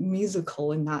imagination,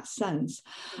 musical in that sense.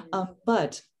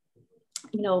 But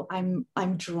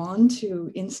I'm drawn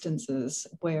to instances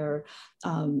where,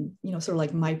 sort of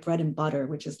like my bread and butter,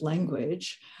 which is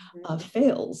language,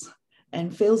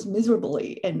 fails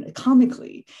miserably and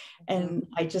comically. And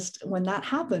when that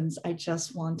happens, I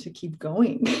just want to keep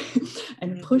going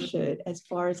and push it as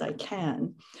far as I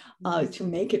can to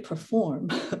make it perform,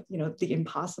 the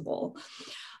impossible.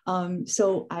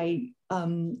 So I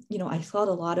thought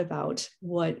a lot about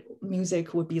what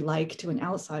music would be like to an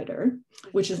outsider,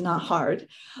 which is not hard,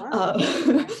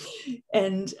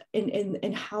 and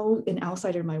how an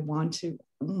outsider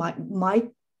might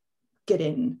get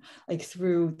in, like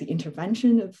through the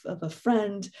intervention of a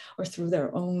friend or through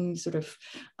their own sort of,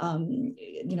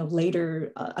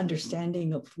 later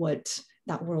understanding of what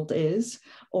that world is,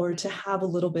 or to have a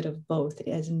little bit of both,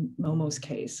 as in Momo's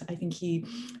case. I think he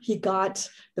got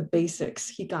the basics,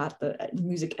 he got the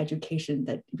music education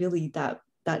that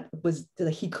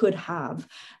he could have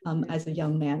as a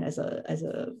young man, as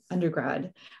a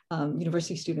undergrad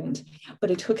university student,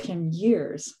 but it took him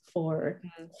years for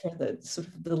the sort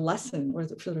of the lesson, or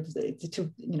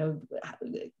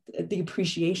the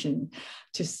appreciation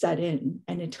to set in.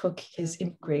 And it took his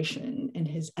immigration and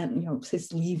his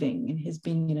leaving and his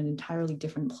being in an entirely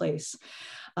different place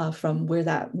from where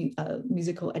that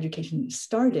musical education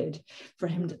started, for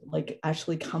him to like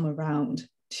actually come around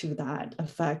to that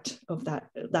effect of that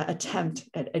attempt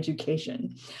at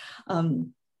education.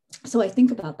 So I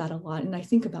think about that a lot, and I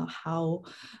think about how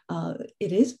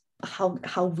it is,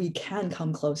 how we can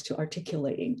come close to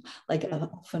articulating like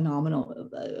a phenomenal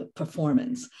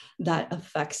performance that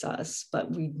affects us,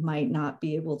 but we might not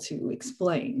be able to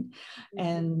explain.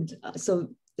 And so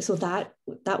that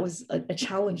was a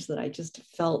challenge that I just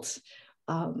felt.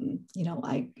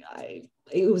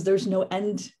 There's no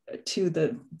end to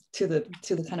the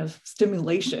kind of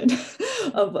stimulation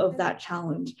of that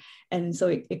challenge, and so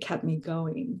it kept me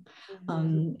going.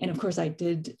 And of course, I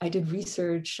did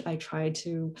research. I tried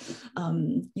to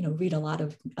read a lot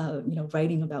of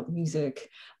writing about music,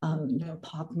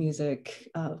 pop music,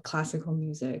 classical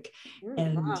music,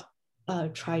 and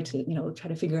try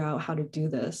to figure out how to do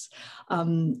this.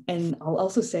 And I'll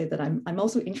also say that I'm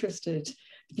also interested.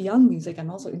 Beyond music, I'm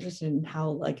also interested in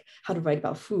how to write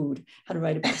about food, how to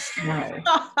write about smell,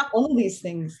 all of these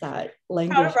things that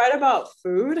language. How to write about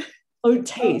food? Oh,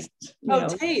 taste.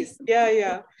 Taste.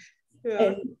 Yeah.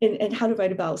 And how to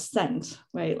write about scent,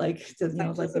 right? Like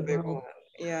like the world.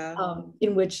 Yeah.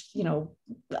 In which,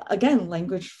 again,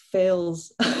 language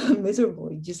fails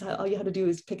miserably. Just all you have to do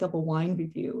is pick up a wine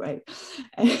review, right?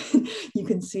 And you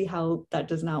can see how that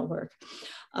does not work.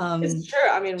 It's true.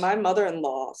 I mean, my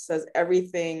mother-in-law says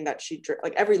everything that she drinks,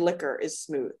 like every liquor, is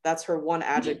smooth. That's her one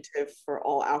adjective for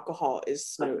all alcohol, is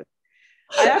smooth.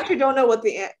 I actually don't know what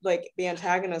the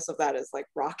antagonist of that is, like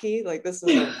rocky. Like this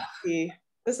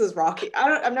is rocky.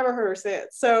 I've never heard her say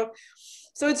it. So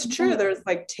it's true. There's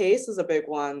like taste is a big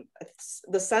one.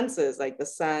 The senses, like the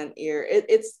scent, ear.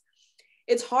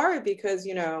 It's hard because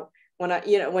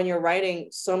when you're writing,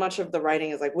 so much of the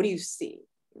writing is like, what do you see,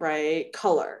 right?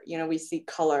 Color. We see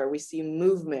color, we see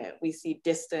movement, we see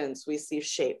distance, we see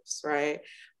shapes, right?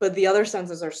 But the other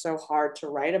senses are so hard to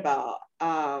write about.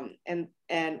 And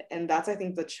that's, I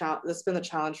think, that's been the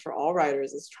challenge for all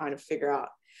writers, is trying to figure out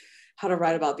how to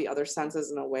write about the other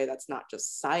senses in a way that's not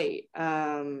just sight.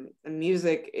 And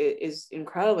music is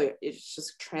incredibly, it's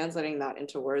just translating that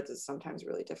into words is sometimes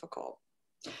really difficult.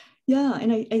 Yeah,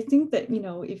 and I think that,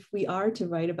 if we are to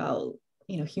write about,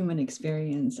 human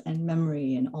experience and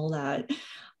memory and all that,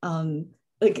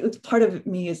 like part of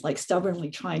me is like stubbornly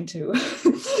trying to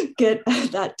get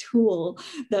that tool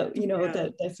that,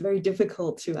 that's very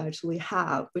difficult to actually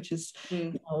have, which is,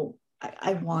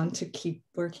 I want to keep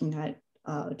working at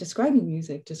describing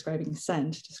music, describing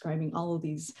scent, describing all of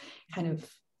these kind of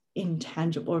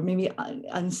intangible, or maybe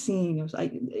unseen.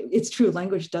 It's true,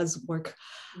 language does work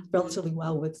relatively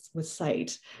well with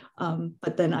sight,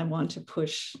 but then I want to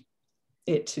push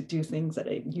it to do things that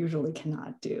it usually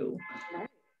cannot do. Right.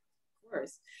 Of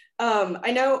course.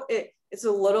 I know it's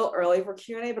a little early for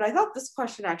Q&A, but I thought this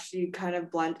question actually kind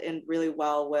of blend in really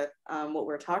well with what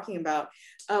we're talking about.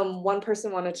 One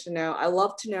person wanted to know, I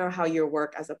love to know how your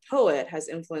work as a poet has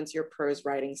influenced your prose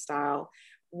writing style.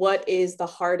 What is the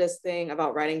hardest thing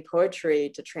about writing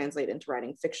poetry to translate into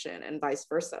writing fiction and vice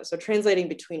versa? So translating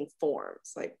between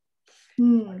forms, like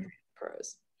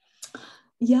prose.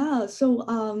 Yeah, so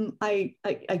I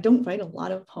don't write a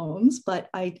lot of poems, but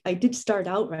I did start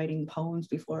out writing poems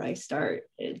before I started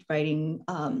writing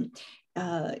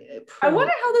I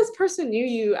wonder how this person knew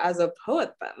you as a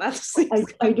poet then. That's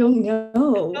I don't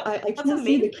know. I can't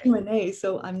see the amazing. Q&A,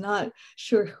 so I'm not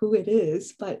sure who it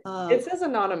is, but it says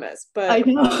anonymous, but I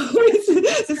know this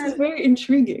is very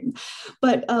intriguing.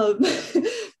 But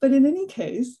but in any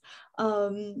case,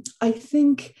 I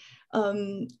think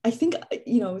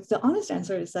the honest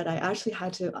answer is that I actually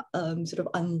had to sort of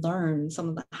unlearn some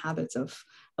of the habits of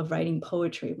writing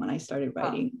poetry when I started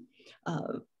writing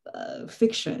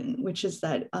fiction, which is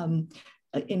that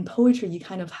in poetry you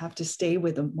kind of have to stay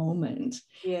with a moment,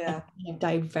 and kind of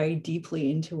dive very deeply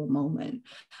into a moment,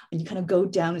 and you kind of go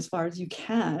down as far as you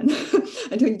can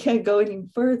until you can't go any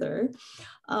further.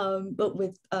 But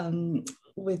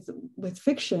with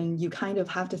fiction, you kind of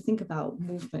have to think about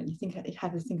movement. You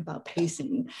have to think about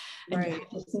pacing, and you have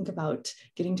to think about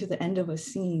getting to the end of a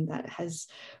scene that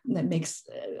makes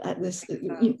at this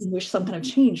in which some kind of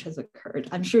change has occurred.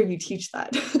 I'm sure you teach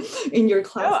that in your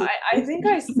classes. No, I think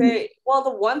I say, well, the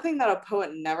one thing that a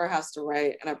poet never has to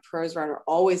write and a prose writer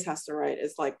always has to write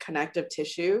is like connective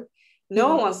tissue. No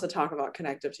one wants to talk about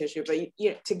connective tissue, but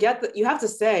you have to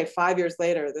say 5 years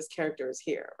later, this character is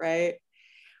here, right?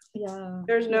 Yeah.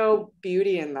 There's no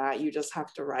beauty in that. You just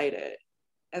have to write it.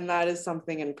 And that is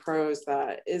something in prose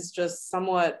that is just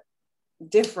somewhat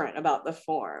different about the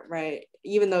form, right?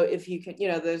 Even though if you can,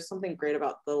 there's something great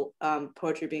about the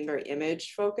poetry being very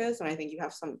image focused. And I think you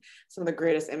have some of the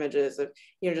greatest images of,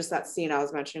 just that scene I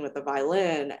was mentioning with the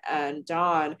violin and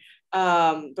Dawn.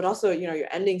 But also, your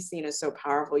ending scene is so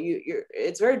powerful.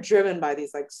 It's very driven by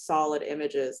these like solid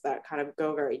images that kind of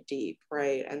go very deep,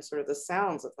 right? And sort of the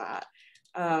sounds of that.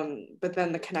 But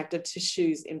then the connective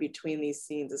tissues in between these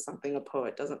scenes is something a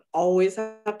poet doesn't always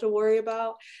have to worry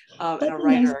about. And a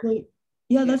writer.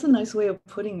 That's a nice way of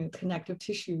putting it, connective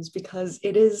tissues, because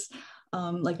it is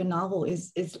like a novel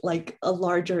is like a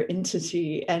larger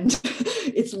entity, and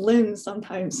its limbs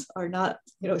sometimes are not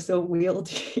so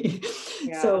wieldy.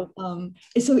 So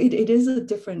it is a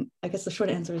different, I guess the short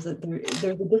answer is that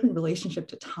there's a different relationship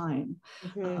to time.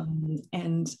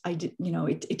 And I did,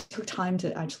 it took time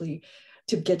to actually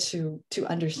to get to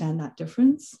understand that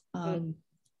difference.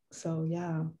 So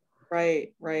yeah.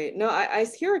 Right. No, I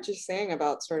hear what you're saying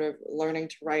about sort of learning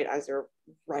to write as you're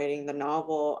writing the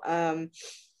novel. I'm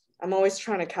always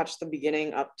trying to catch the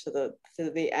beginning up to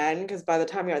the end, because by the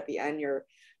time you're at the end, you're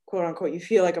quote unquote, you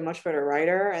feel like a much better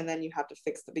writer, and then you have to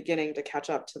fix the beginning to catch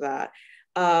up to that.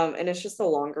 And it's just a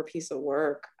longer piece of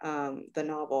work, the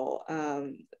novel.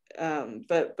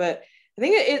 But I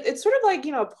think it's sort of like,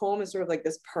 a poem is sort of like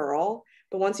this pearl.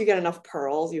 But once you get enough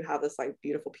pearls, you have this like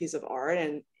beautiful piece of art.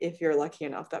 And if you're lucky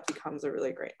enough, that becomes a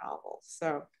really great novel.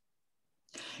 So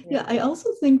yeah, I also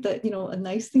think that, a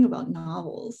nice thing about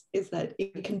novels is that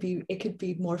it could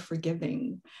be more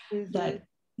forgiving, that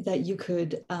you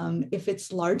could, if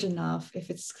it's large enough, if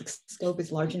its scope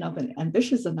is large enough and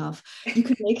ambitious enough, you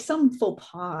could make some faux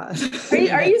pas.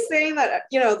 Are you saying that,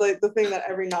 the thing that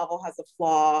every novel has a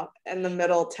flaw and the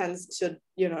middle tends to,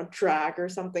 drag or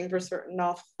something for certain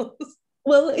novels?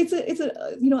 Well, it's a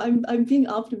I'm being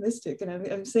optimistic, and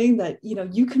I'm saying that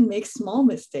you can make small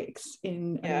mistakes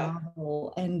in a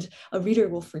novel, and a reader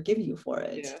will forgive you for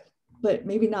it, but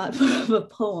maybe not a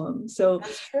poem. So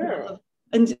that's true,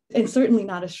 and certainly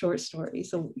not a short story.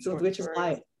 So which is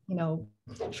why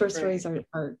short stories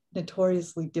are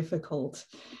notoriously difficult.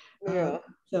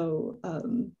 So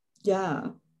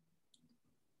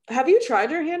Have you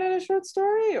tried your hand at a short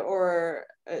story, or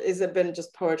has it been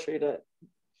just poetry to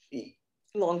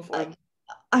long form?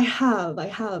 I have,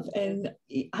 and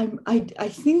I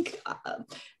think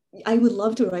I would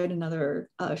love to write another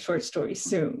short story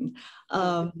soon.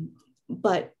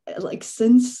 But like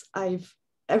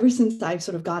ever since I've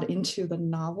sort of got into the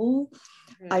novel,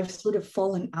 I've sort of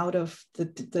fallen out of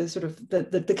the sort of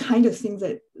the kind of things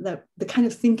that the kind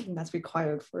of thinking that's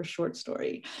required for a short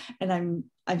story, and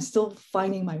I'm still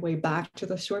finding my way back to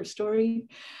the short story.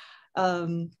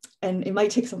 And it might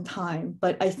take some time,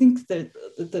 but I think that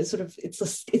the sort of it's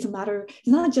a matter, it's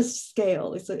not just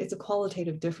scale, it's a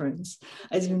qualitative difference,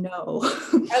 as you know.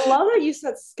 I love that you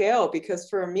said scale, because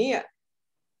for me,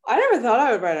 I never thought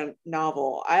I would write a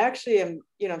novel. I actually am,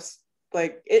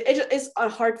 like it's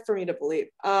hard for me to believe.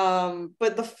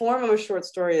 But the form of a short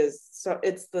story is, so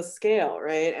it's the scale,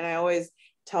 right? And I always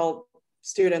tell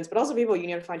students, but also people, you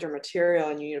need to find your material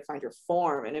and you need to find your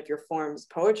form. And if your form's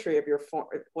poetry, if your form,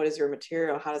 what is your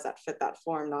material? How does that fit that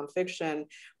form? Nonfiction,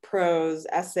 prose,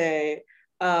 essay.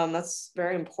 That's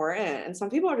very important. And some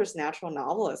people are just natural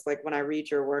novelists. Like when I read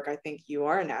your work, I think you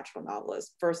are a natural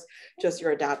novelist. First, just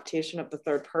your adaptation of the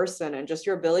third person and just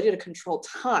your ability to control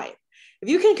time. If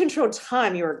you can control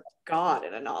time, you're God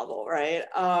in a novel, right?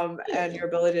 And your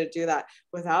ability to do that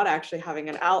without actually having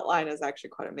an outline is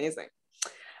actually quite amazing.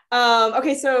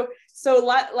 Okay, so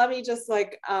let me just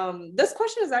like, this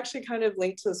question is actually kind of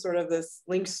linked to sort of this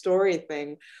linked story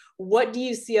thing. What do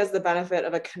you see as the benefit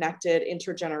of a connected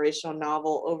intergenerational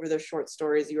novel over the short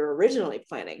stories you were originally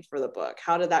planning for the book?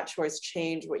 How did that choice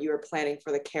change what you were planning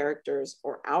for the characters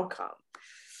or outcome?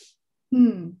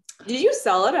 Did you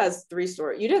sell it as 3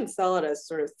 stories? You didn't sell it as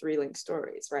sort of 3 linked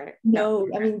stories, right? No,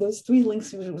 I mean, those 3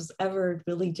 links was ever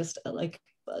really just like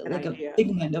a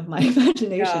figment of my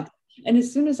imagination. Yeah. And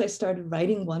as soon as I started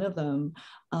writing one of them,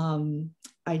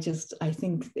 I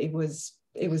think it was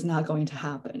not going to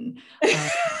happen.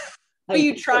 But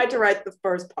you tried to write the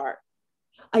first part.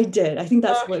 I did. I think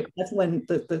that's when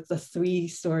the 3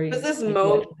 stories.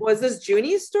 Was this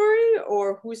Junie's story,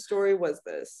 or whose story was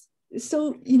this?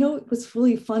 So, you know, what's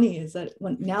really funny is that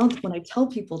when I tell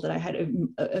people that I had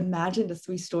imagined a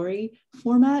 3-story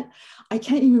format, I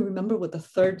can't even remember what the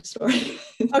 3rd story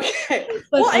is. Okay.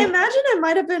 Well, I imagine it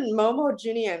might have been Momo,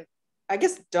 Junie, and I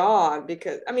guess Dawn,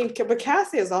 because I mean, but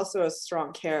Cassie is also a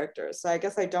strong character. So I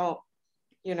guess I don't,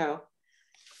 you know.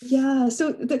 Yeah,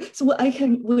 so what I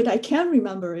can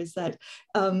remember is that,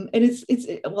 and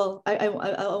I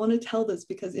want to tell this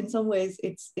because in some ways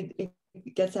it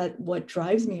gets at what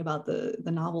drives me about the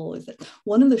novel, is that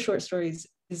one of the short stories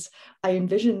is I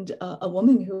envisioned a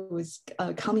woman who was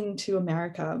coming to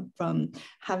America from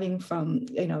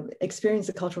experienced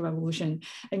the Cultural Revolution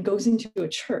and goes into a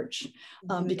church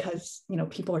because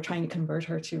people are trying to convert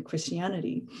her to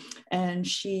Christianity, and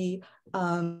she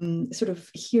sort of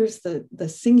hears the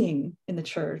singing in the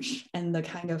church and the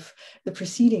kind of the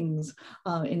proceedings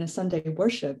in a Sunday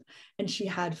worship, and she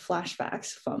had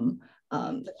flashbacks from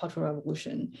the Cultural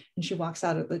Revolution, and she walks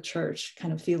out of the church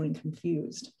kind of feeling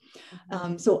confused.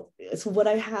 So what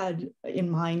I had in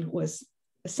mind was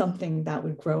something that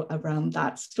would grow around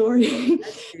that story.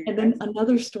 And then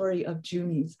another story of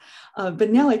Junie's,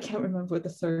 but now I can't remember what the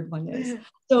 3rd one is.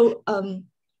 So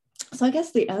I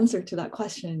guess the answer to that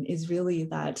question is really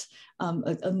that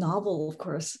a novel, of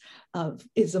course,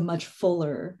 is a much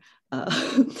fuller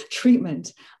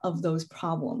treatment of those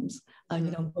problems.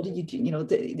 What do you do?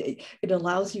 It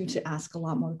allows you to ask a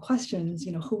lot more questions.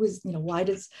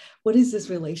 What is this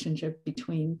relationship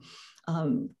between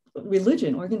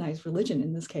religion, organized religion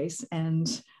in this case,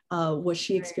 and what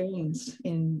she experienced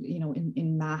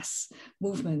in mass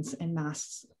movements and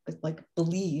mass like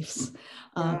beliefs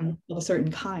of a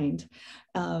certain kind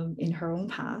in her own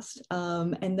past,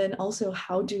 and then also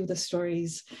how do the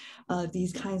stories,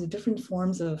 these kinds of different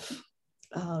forms of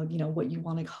what you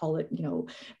want to call it,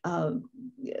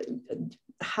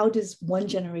 how does one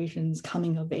generation's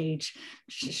coming of age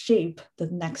shape the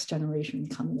next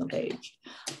generation's coming of age,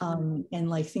 and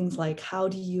like things like how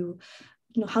do you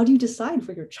decide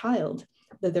for your child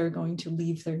that they're going to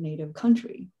leave their native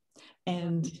country?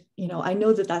 And I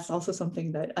know that that's also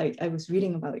something that I was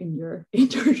reading about in your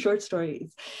short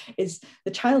stories, is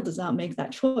the child does not make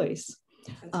that choice.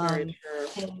 That's very true.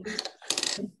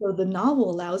 And so the novel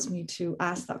allows me to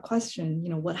ask that question,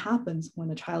 what happens when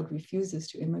a child refuses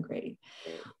to immigrate?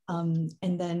 And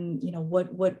then,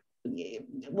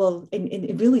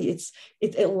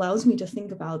 it allows me to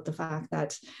think about the fact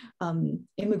that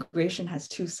immigration has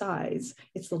 2 sides.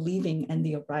 It's the leaving and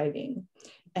the arriving.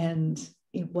 And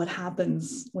what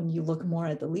happens when you look more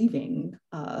at the leaving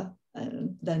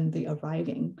than the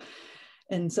arriving?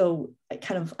 And so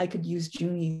I could use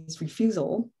Junie's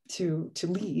refusal to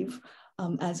leave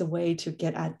as a way to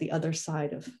get at the other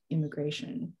side of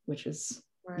immigration, which is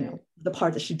the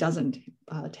part that she doesn't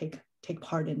take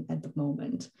part in at the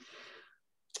moment.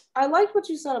 I like what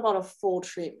you said about a full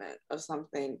treatment of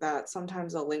something that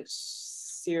sometimes a linked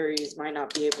series might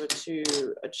not be able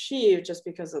to achieve just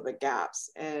because of the gaps.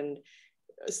 And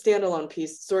standalone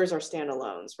stories are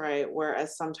standalones, right?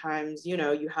 Whereas sometimes, you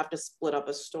have to split up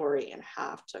a story in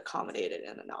half to accommodate it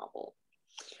in a novel.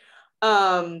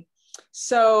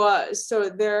 So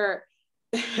there,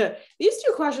 these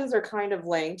 2 questions are kind of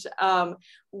linked.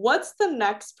 What's the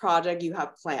next project you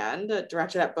have planned,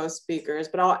 directed at both speakers?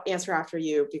 But I'll answer after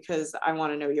you because I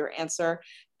want to know your answer.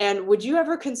 And would you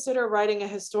ever consider writing a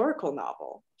historical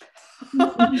novel?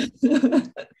 I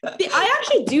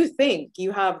actually do think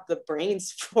you have the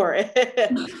brains for it,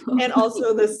 and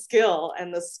also the skill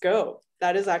and the scope.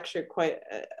 That is actually quite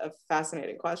a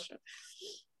fascinating question.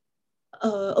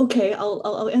 Okay,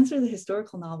 I'll answer the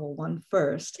historical novel one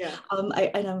first. Yeah.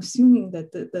 And I'm assuming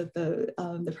that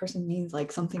the person means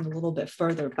like something a little bit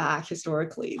further back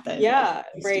historically than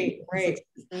right.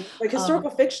 Like historical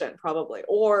fiction probably,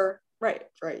 or right,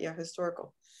 yeah,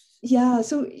 historical. Yeah,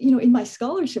 so in my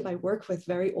scholarship, I work with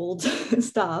very old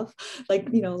stuff, like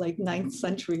like 9th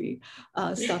century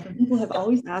stuff, and people have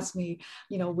always asked me,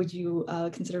 would you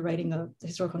consider writing a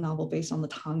historical novel based on the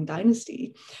Tang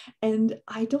Dynasty? And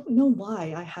I don't know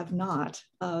why I have not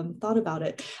thought about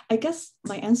it. I guess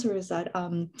my answer is that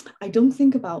I don't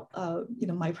think about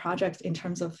my project in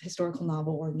terms of historical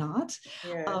novel or not.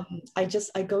 Yeah.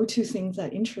 I go to things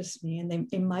that interest me, and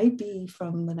it might be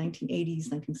from the 1980s,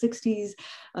 1960s.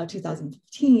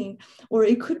 2015, or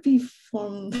it could be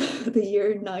from the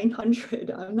year 900.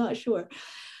 I'm not sure.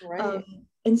 Right.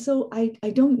 And so I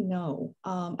don't know.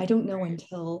 I don't know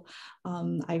until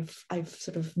I've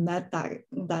sort of met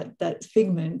that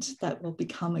figment that will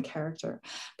become a character.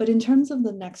 But in terms of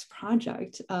the next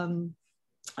project,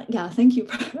 yeah, thank you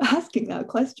for asking that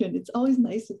question. It's always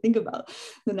nice to think about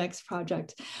the next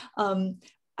project.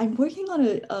 I'm working on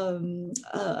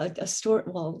a story,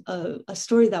 a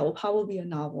story that will probably be a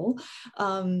novel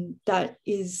that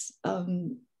is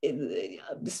kind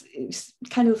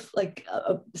of like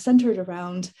centered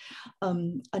around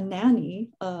a nanny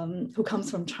who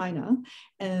comes from China,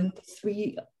 and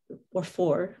 3 or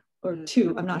 4 or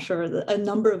 2, I'm not sure, a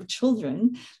number of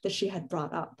children that she had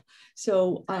brought up.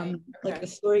 So like a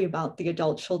story about the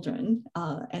adult children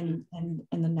and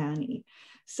the nanny.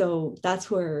 So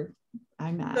that's where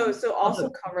I'm at. So also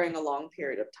covering a long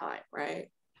period of time, right?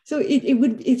 So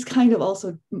it's kind of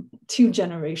also too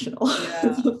generational,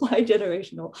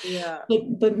 bi-generational,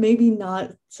 but maybe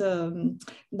not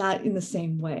in the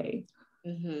same way.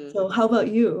 So how about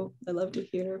you? I'd love to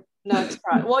hear. Next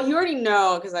project. Well, you already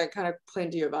know because I kind of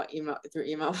complained to you about through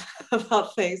email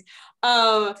about things.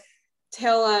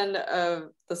 Tail end of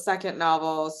the second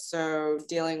novel, so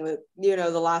dealing with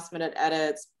the last minute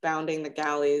edits, bounding the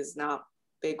galleys, not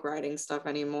big writing stuff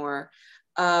anymore.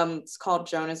 It's called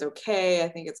Joan is Okay. I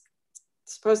think it's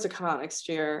supposed to come out next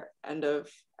year, end of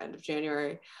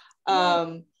January.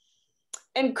 And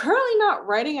currently not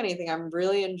writing anything. I'm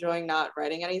really enjoying not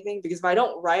writing anything, because if I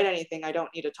don't write anything, I don't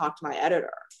need to talk to my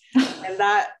editor. And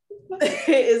that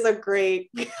is a great,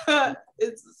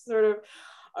 it's sort of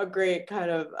a great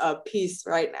kind of piece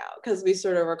right now, because we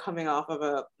sort of are coming off of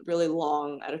a really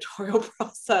long editorial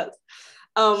process.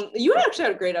 You actually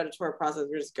had a great editorial process,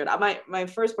 which is good. My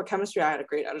first book, Chemistry, I had a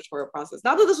great editorial process.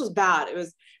 Not that this was bad, it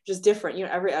was just different.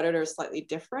 Every editor is slightly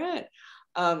different,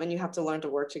 and you have to learn to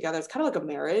work together. It's kind of like a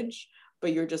marriage,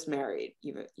 but you're just married.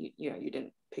 Even you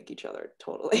didn't pick each other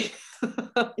totally.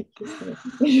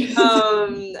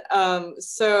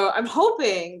 So I'm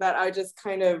hoping that I just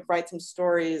kind of write some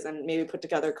stories and maybe put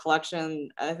together a collection.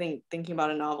 I think thinking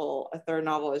about a third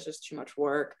novel is just too much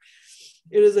work.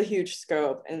 It is a huge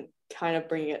scope, and kind of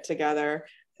bringing it together,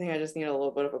 I think I just need a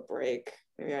little bit of a break.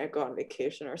 Maybe I go on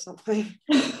vacation or something.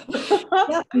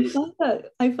 Yeah,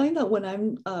 I find that when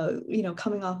I'm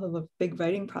coming off of a big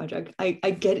writing project, I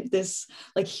get this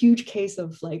like huge case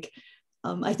of like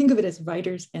I think of it as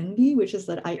writer's envy, which is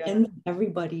that I envy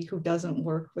everybody who doesn't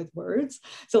work with words.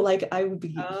 So like I would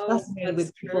be fascinated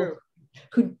with people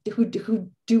who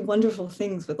do wonderful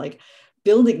things with like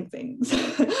building things,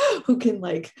 who can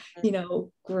like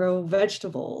grow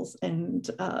vegetables, and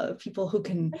people who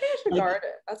can I think I should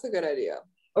garden. That's a good idea.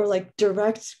 Or like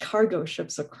direct cargo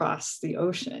ships across the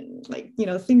ocean, like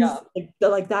things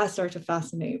like that start to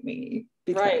fascinate me.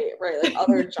 Right, like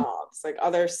other jobs, like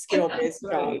other skill-based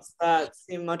jobs that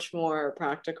seem much more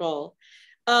practical.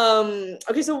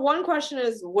 Okay, so one question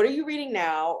is, what are you reading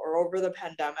now or over the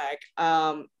pandemic,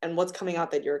 and what's coming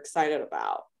out that you're excited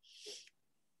about?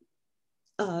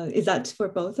 Is that for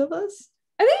both of us?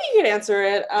 I think you could answer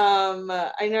it.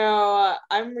 I know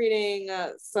I'm reading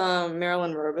some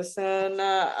Marilyn Robeson,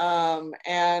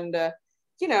 and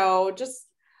just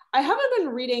I haven't been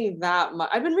reading that much.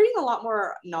 I've been reading a lot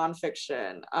more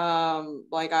nonfiction.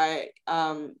 Like I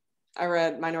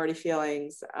read Minority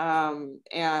Feelings, and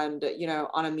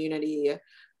On Immunity,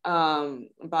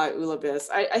 by Ula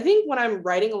Biss. I think when I'm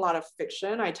writing a lot of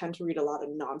fiction, I tend to read a lot of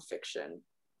nonfiction,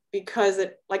 because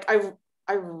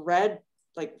I read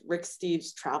like Rick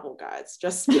Steves' travel guides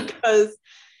just because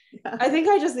I think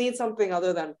I just need something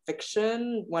other than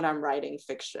fiction when I'm writing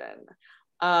fiction.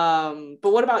 But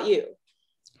what about you?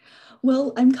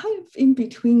 Well, I'm kind of in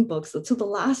between books. So the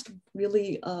last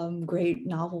really great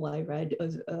novel I read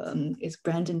is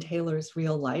Brandon Taylor's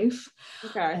Real Life.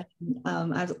 Okay.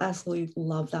 And, I absolutely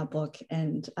love that book,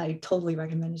 and I totally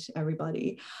recommend it to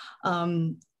everybody.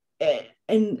 And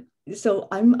so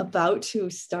I'm about to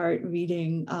start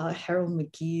reading Harold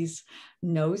McGee's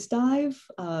Nosedive.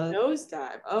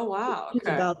 Nosedive. Oh, wow. It's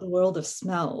Okay. about the world of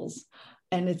smells.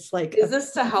 And it's like, Is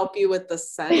this to help you with the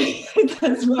scent?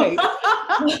 that's right.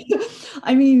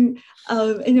 I mean,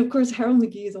 and of course, Harold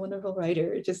McGee is a wonderful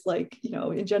writer, just like,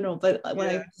 in general. But when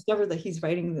I discovered that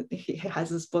he has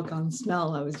this book on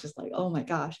smell, I was just like, oh my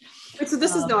gosh. Wait, so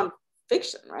this is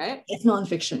nonfiction, right? It's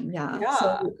nonfiction, yeah. Yeah.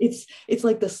 So it's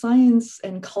like the science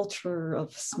and culture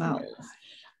of smells.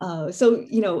 So,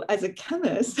 as a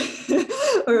chemist,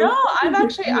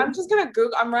 I'm just gonna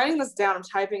Google. I'm writing this down. I'm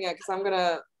typing it because I'm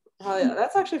gonna.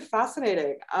 That's actually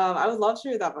fascinating. I would love to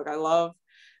read that book. I love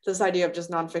this idea of just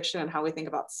nonfiction and how we think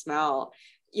about smell.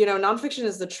 Nonfiction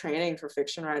is the training for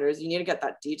fiction writers. You need to get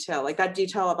that detail, like that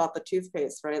detail about the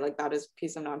toothpaste, right? Like that is a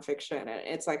piece of nonfiction, and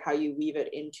it's like how you weave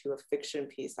it into a fiction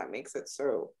piece that makes it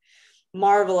so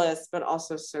marvelous, but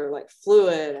also so like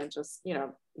fluid and just,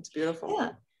 it's beautiful.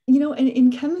 Yeah. And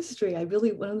in chemistry,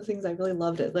 one of the things I really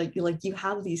loved it, like you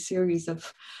have these series of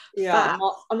facts.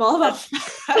 I'm all about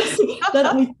facts.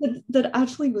 that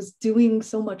actually was doing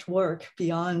so much work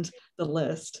beyond the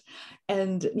list.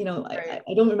 And right.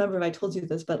 I don't remember if I told you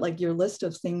this, but like your list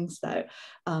of things that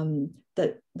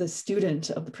that the student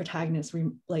of the protagonist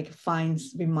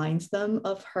reminds them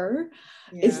of her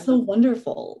is so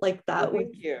wonderful. Like that was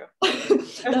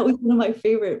that was one of my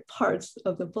favorite parts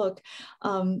of the book.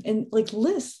 And like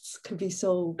lists could be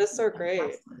so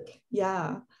great.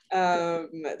 Yeah.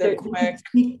 They're quick.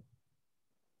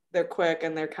 They're quick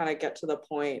and they're kind of get to the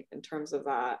point in terms of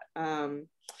that.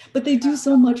 But they do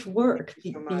so much work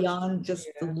beyond just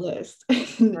the list.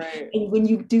 Right. And when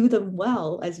you do them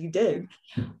well, as you did,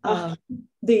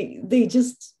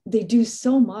 they do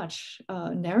so much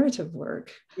narrative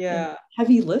work. Yeah.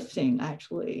 Heavy lifting,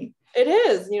 actually. It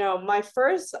is. My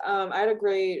first,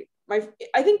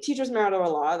 I think teachers matter a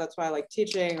lot. That's why I like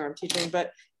teaching, or I'm teaching.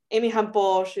 But Amy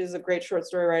Hempel, she's a great short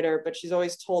story writer, but she's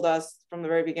always told us from the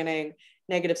very beginning,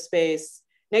 negative space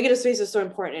is so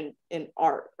important in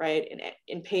art, right?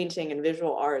 In painting and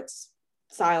visual arts,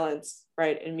 silence,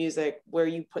 right? In music, where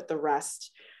you put the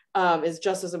rest is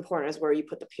just as important as where you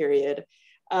put the period.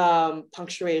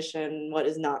 Punctuation, what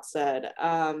is not said,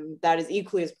 that is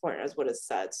equally as important as what is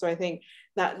said. So I think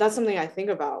that's something I think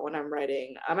about when I'm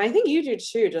writing. I think you do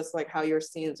too, just like how your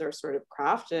scenes are sort of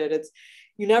crafted.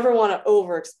 You never want to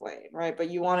over explain, right?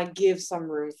 But you want to give some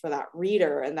room for that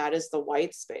reader, and that is the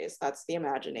white space. That's the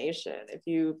imagination. If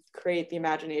you create the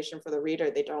imagination for the reader,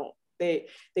 they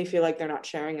feel like they're not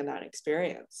sharing in that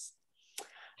experience.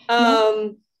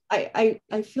 I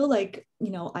feel like,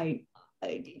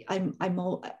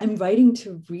 I'm writing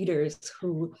to readers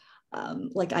who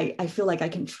I feel like I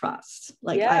can trust.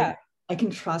 I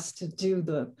can trust to do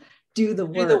the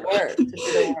work.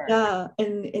 Yeah,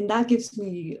 and that gives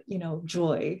me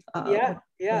joy. Well,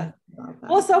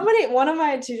 one of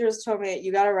my teachers told me,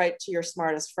 you got to write to your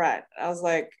smartest friend. I was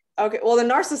like, okay, well, the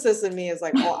narcissist in me is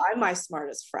like, well, I'm my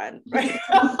smartest friend, right?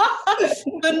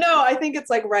 But no, I think it's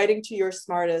like writing to your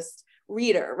smartest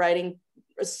reader,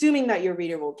 assuming that your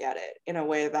reader will get it in a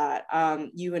way that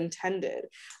you intended.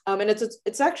 And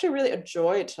it's actually really a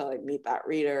joy to like meet that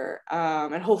reader.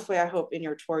 And hopefully, I hope in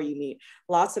your tour you meet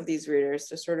lots of these readers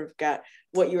to sort of get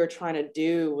what you were trying to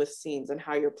do with scenes and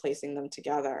how you're placing them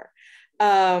together.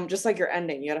 Just like your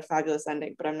ending, you had a fabulous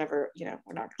ending, but I'm never,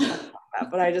 we're not going to talk about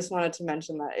that, but I just wanted to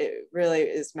mention that it really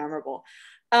is memorable.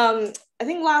 I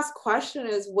think last question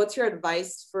is, what's your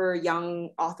advice for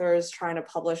young authors trying to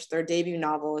publish their debut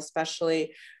novel,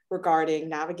 especially regarding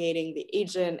navigating the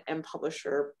agent and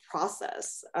publisher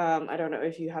process? I don't know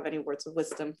if you have any words of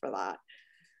wisdom for that.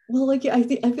 Well, I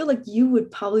feel like you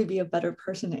would probably be a better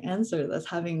person to answer this,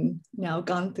 having now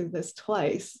gone through this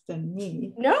twice, than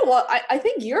me. No, well, I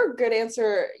think you're a good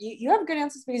answer. You have good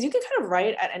answers because you can kind of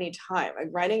write at any time. Like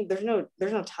writing, there's no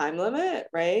time limit,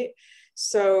 right?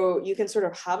 So you can sort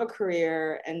of have a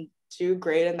career and do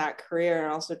great in that career,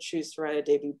 and also choose to write a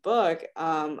debut book,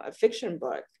 a fiction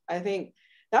book. I think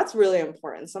that's really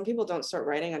important. Some people don't start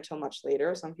writing until much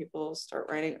later. Some people start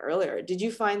writing earlier. Did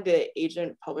you find the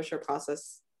agent publisher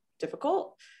process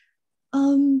difficult?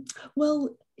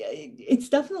 Well, it's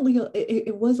definitely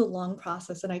it was a long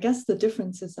process, and I guess the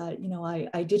difference is that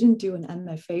I didn't do an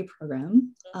MFA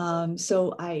program,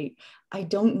 so I I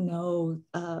don't know,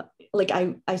 like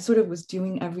I sort of was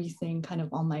doing everything kind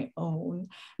of on my own,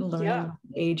 learning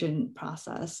the agent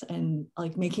process and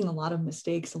like making a lot of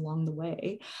mistakes along the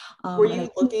way. Were you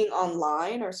looking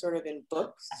online or sort of in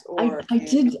books? Or I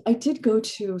did go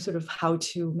to sort of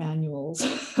how-to manuals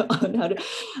on how to,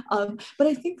 but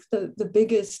I think the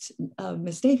biggest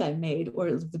mistake I made,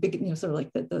 or the big, sort of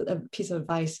like the piece of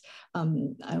advice I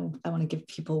want to give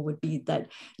people would be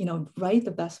that, write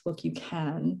the best book you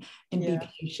can and be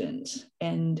patient.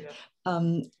 And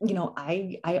again,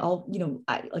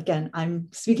 I'm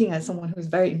speaking as someone who's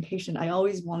very impatient. I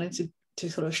always wanted to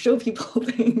sort of show people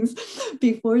things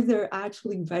before they're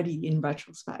actually ready in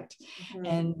retrospect.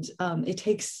 And it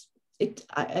takes,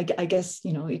 I guess,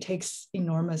 it takes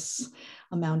enormous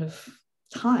amount of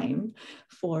time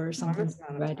for something to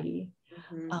be ready.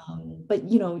 But,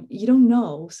 you don't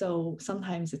know. So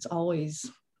sometimes it's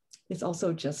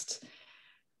also just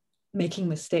making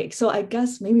mistakes. So I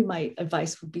guess maybe my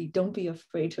advice would be, don't be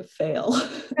afraid to fail.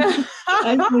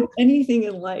 As with anything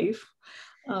in life.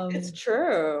 It's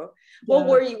true. Well,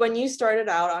 when you started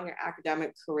out on your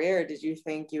academic career, did you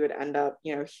think you would end up,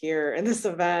 here in this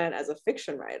event as a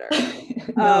fiction writer,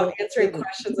 no, answering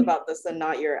questions about this and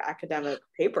not your academic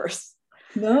papers?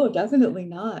 No, definitely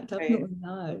not. Definitely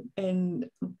not.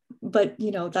 But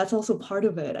that's also part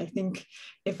of it. I think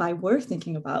if I were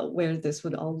thinking about where this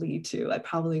would all lead to, I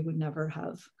probably would never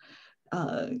have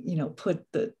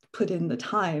put in the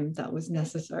time that was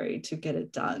necessary to get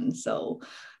it done. So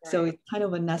it's kind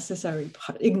of a necessary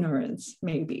ignorance,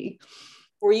 maybe.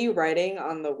 Were you writing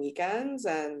on the weekends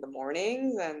and the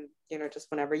mornings and just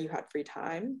whenever you had free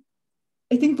time?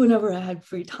 I think whenever I had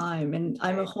free time, and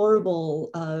I'm a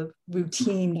horrible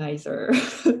routinizer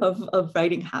of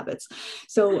writing habits.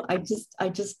 So I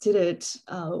just did it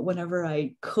whenever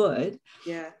I could.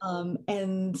 Yeah.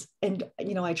 And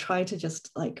I try to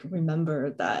just like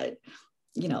remember that,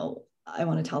 I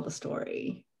want to tell the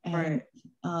story and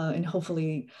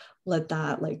hopefully let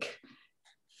that like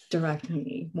direct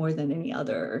me more than any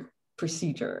other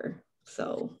procedure.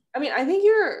 So I mean, I think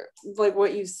you're like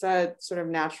what you said, sort of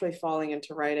naturally falling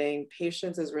into writing.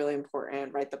 Patience is really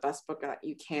important. Write the best book that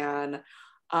you can,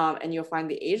 and you'll find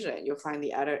the agent, you'll find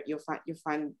the editor, you'll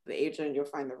find the agent, you'll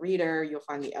find the reader, you'll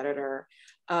find the editor.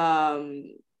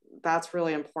 That's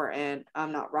really important.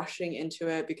 I'm not rushing into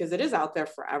it because it is out there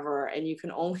forever, and you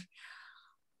can only.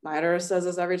 My editor says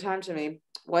this every time to me,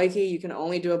 Weike, you can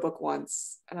only do a book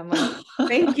once, and I'm like,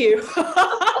 thank you.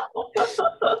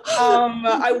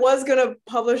 I was gonna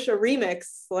publish a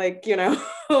remix, but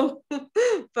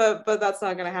that's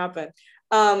not gonna happen.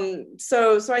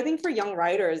 So I think for young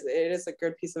writers, it is a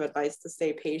good piece of advice to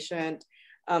stay patient,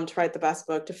 to write the best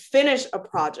book, to finish a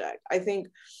project. I think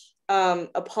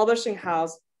a publishing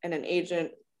house and an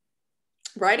agent,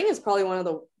 writing is probably one of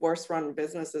the worst run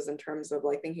businesses in terms of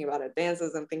like thinking about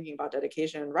advances and thinking about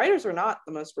dedication. Writers are not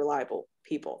the most reliable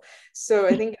people. So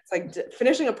I think it's like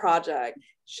finishing a project,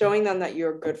 showing them that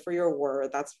you're good for your word.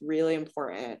 That's really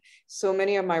important. So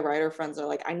many of my writer friends are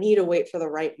like, I need to wait for the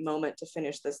right moment to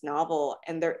finish this novel.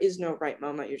 And there is no right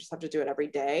moment. You just have to do it every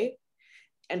day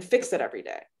and fix it every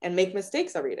day and make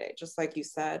mistakes every day, just like you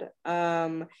said.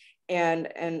 And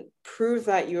prove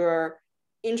that you're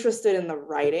interested in the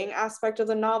writing aspect of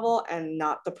the novel and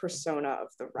not the persona of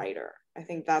the writer. I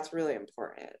think that's really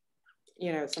important.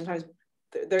 Sometimes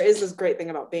there is this great thing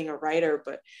about being a writer,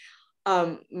 but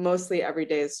mostly every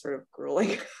day is sort of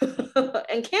grueling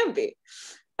and can be.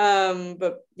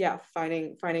 But yeah,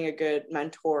 finding a good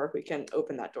mentor who can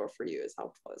open that door for you is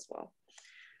helpful as well.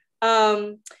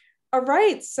 All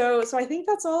right, so I think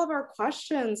that's all of our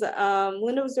questions.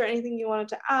 Linda, was there anything you wanted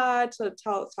to add to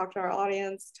talk to our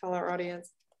audience, tell our audience?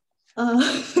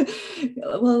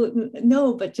 Well,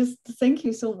 no, but just thank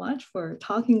you so much for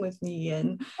talking with me,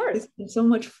 and it's been so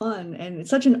much fun, and it's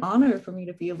such an honor for me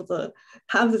to be able to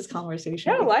have this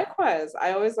conversation. Yeah, likewise.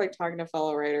 I always like talking to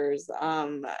fellow writers,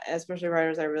 especially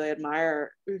writers I really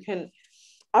admire who can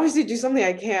obviously do something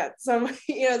I can't. So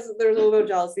there's a little bit of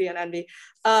jealousy and envy.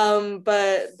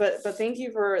 But thank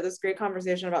you for this great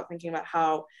conversation about thinking about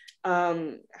how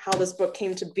this book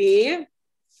came to be.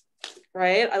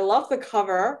 Right, I love the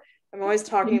cover. I'm always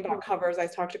talking about covers. I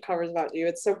talk to covers about you.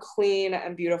 It's so clean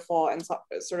and beautiful, and so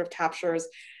it sort of captures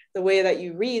the way that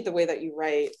you read, the way that you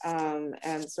write.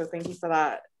 And so thank you for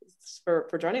that,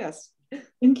 for joining us.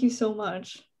 Thank you so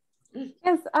much.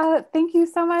 Yes, thank you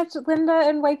so much, Linda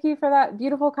and Weike, for that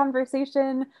beautiful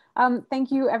conversation.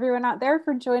 Thank you everyone out there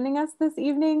for joining us this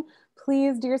evening.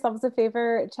 Please do yourselves a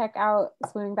favor, check out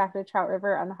Swimming Back to Trout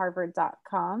River on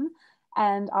harvard.com.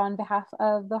 And on behalf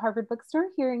of the Harvard Bookstore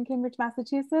here in Cambridge,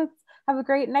 Massachusetts, have a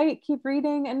great night, keep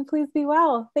reading, and please be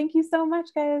well. Thank you so much,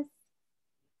 guys.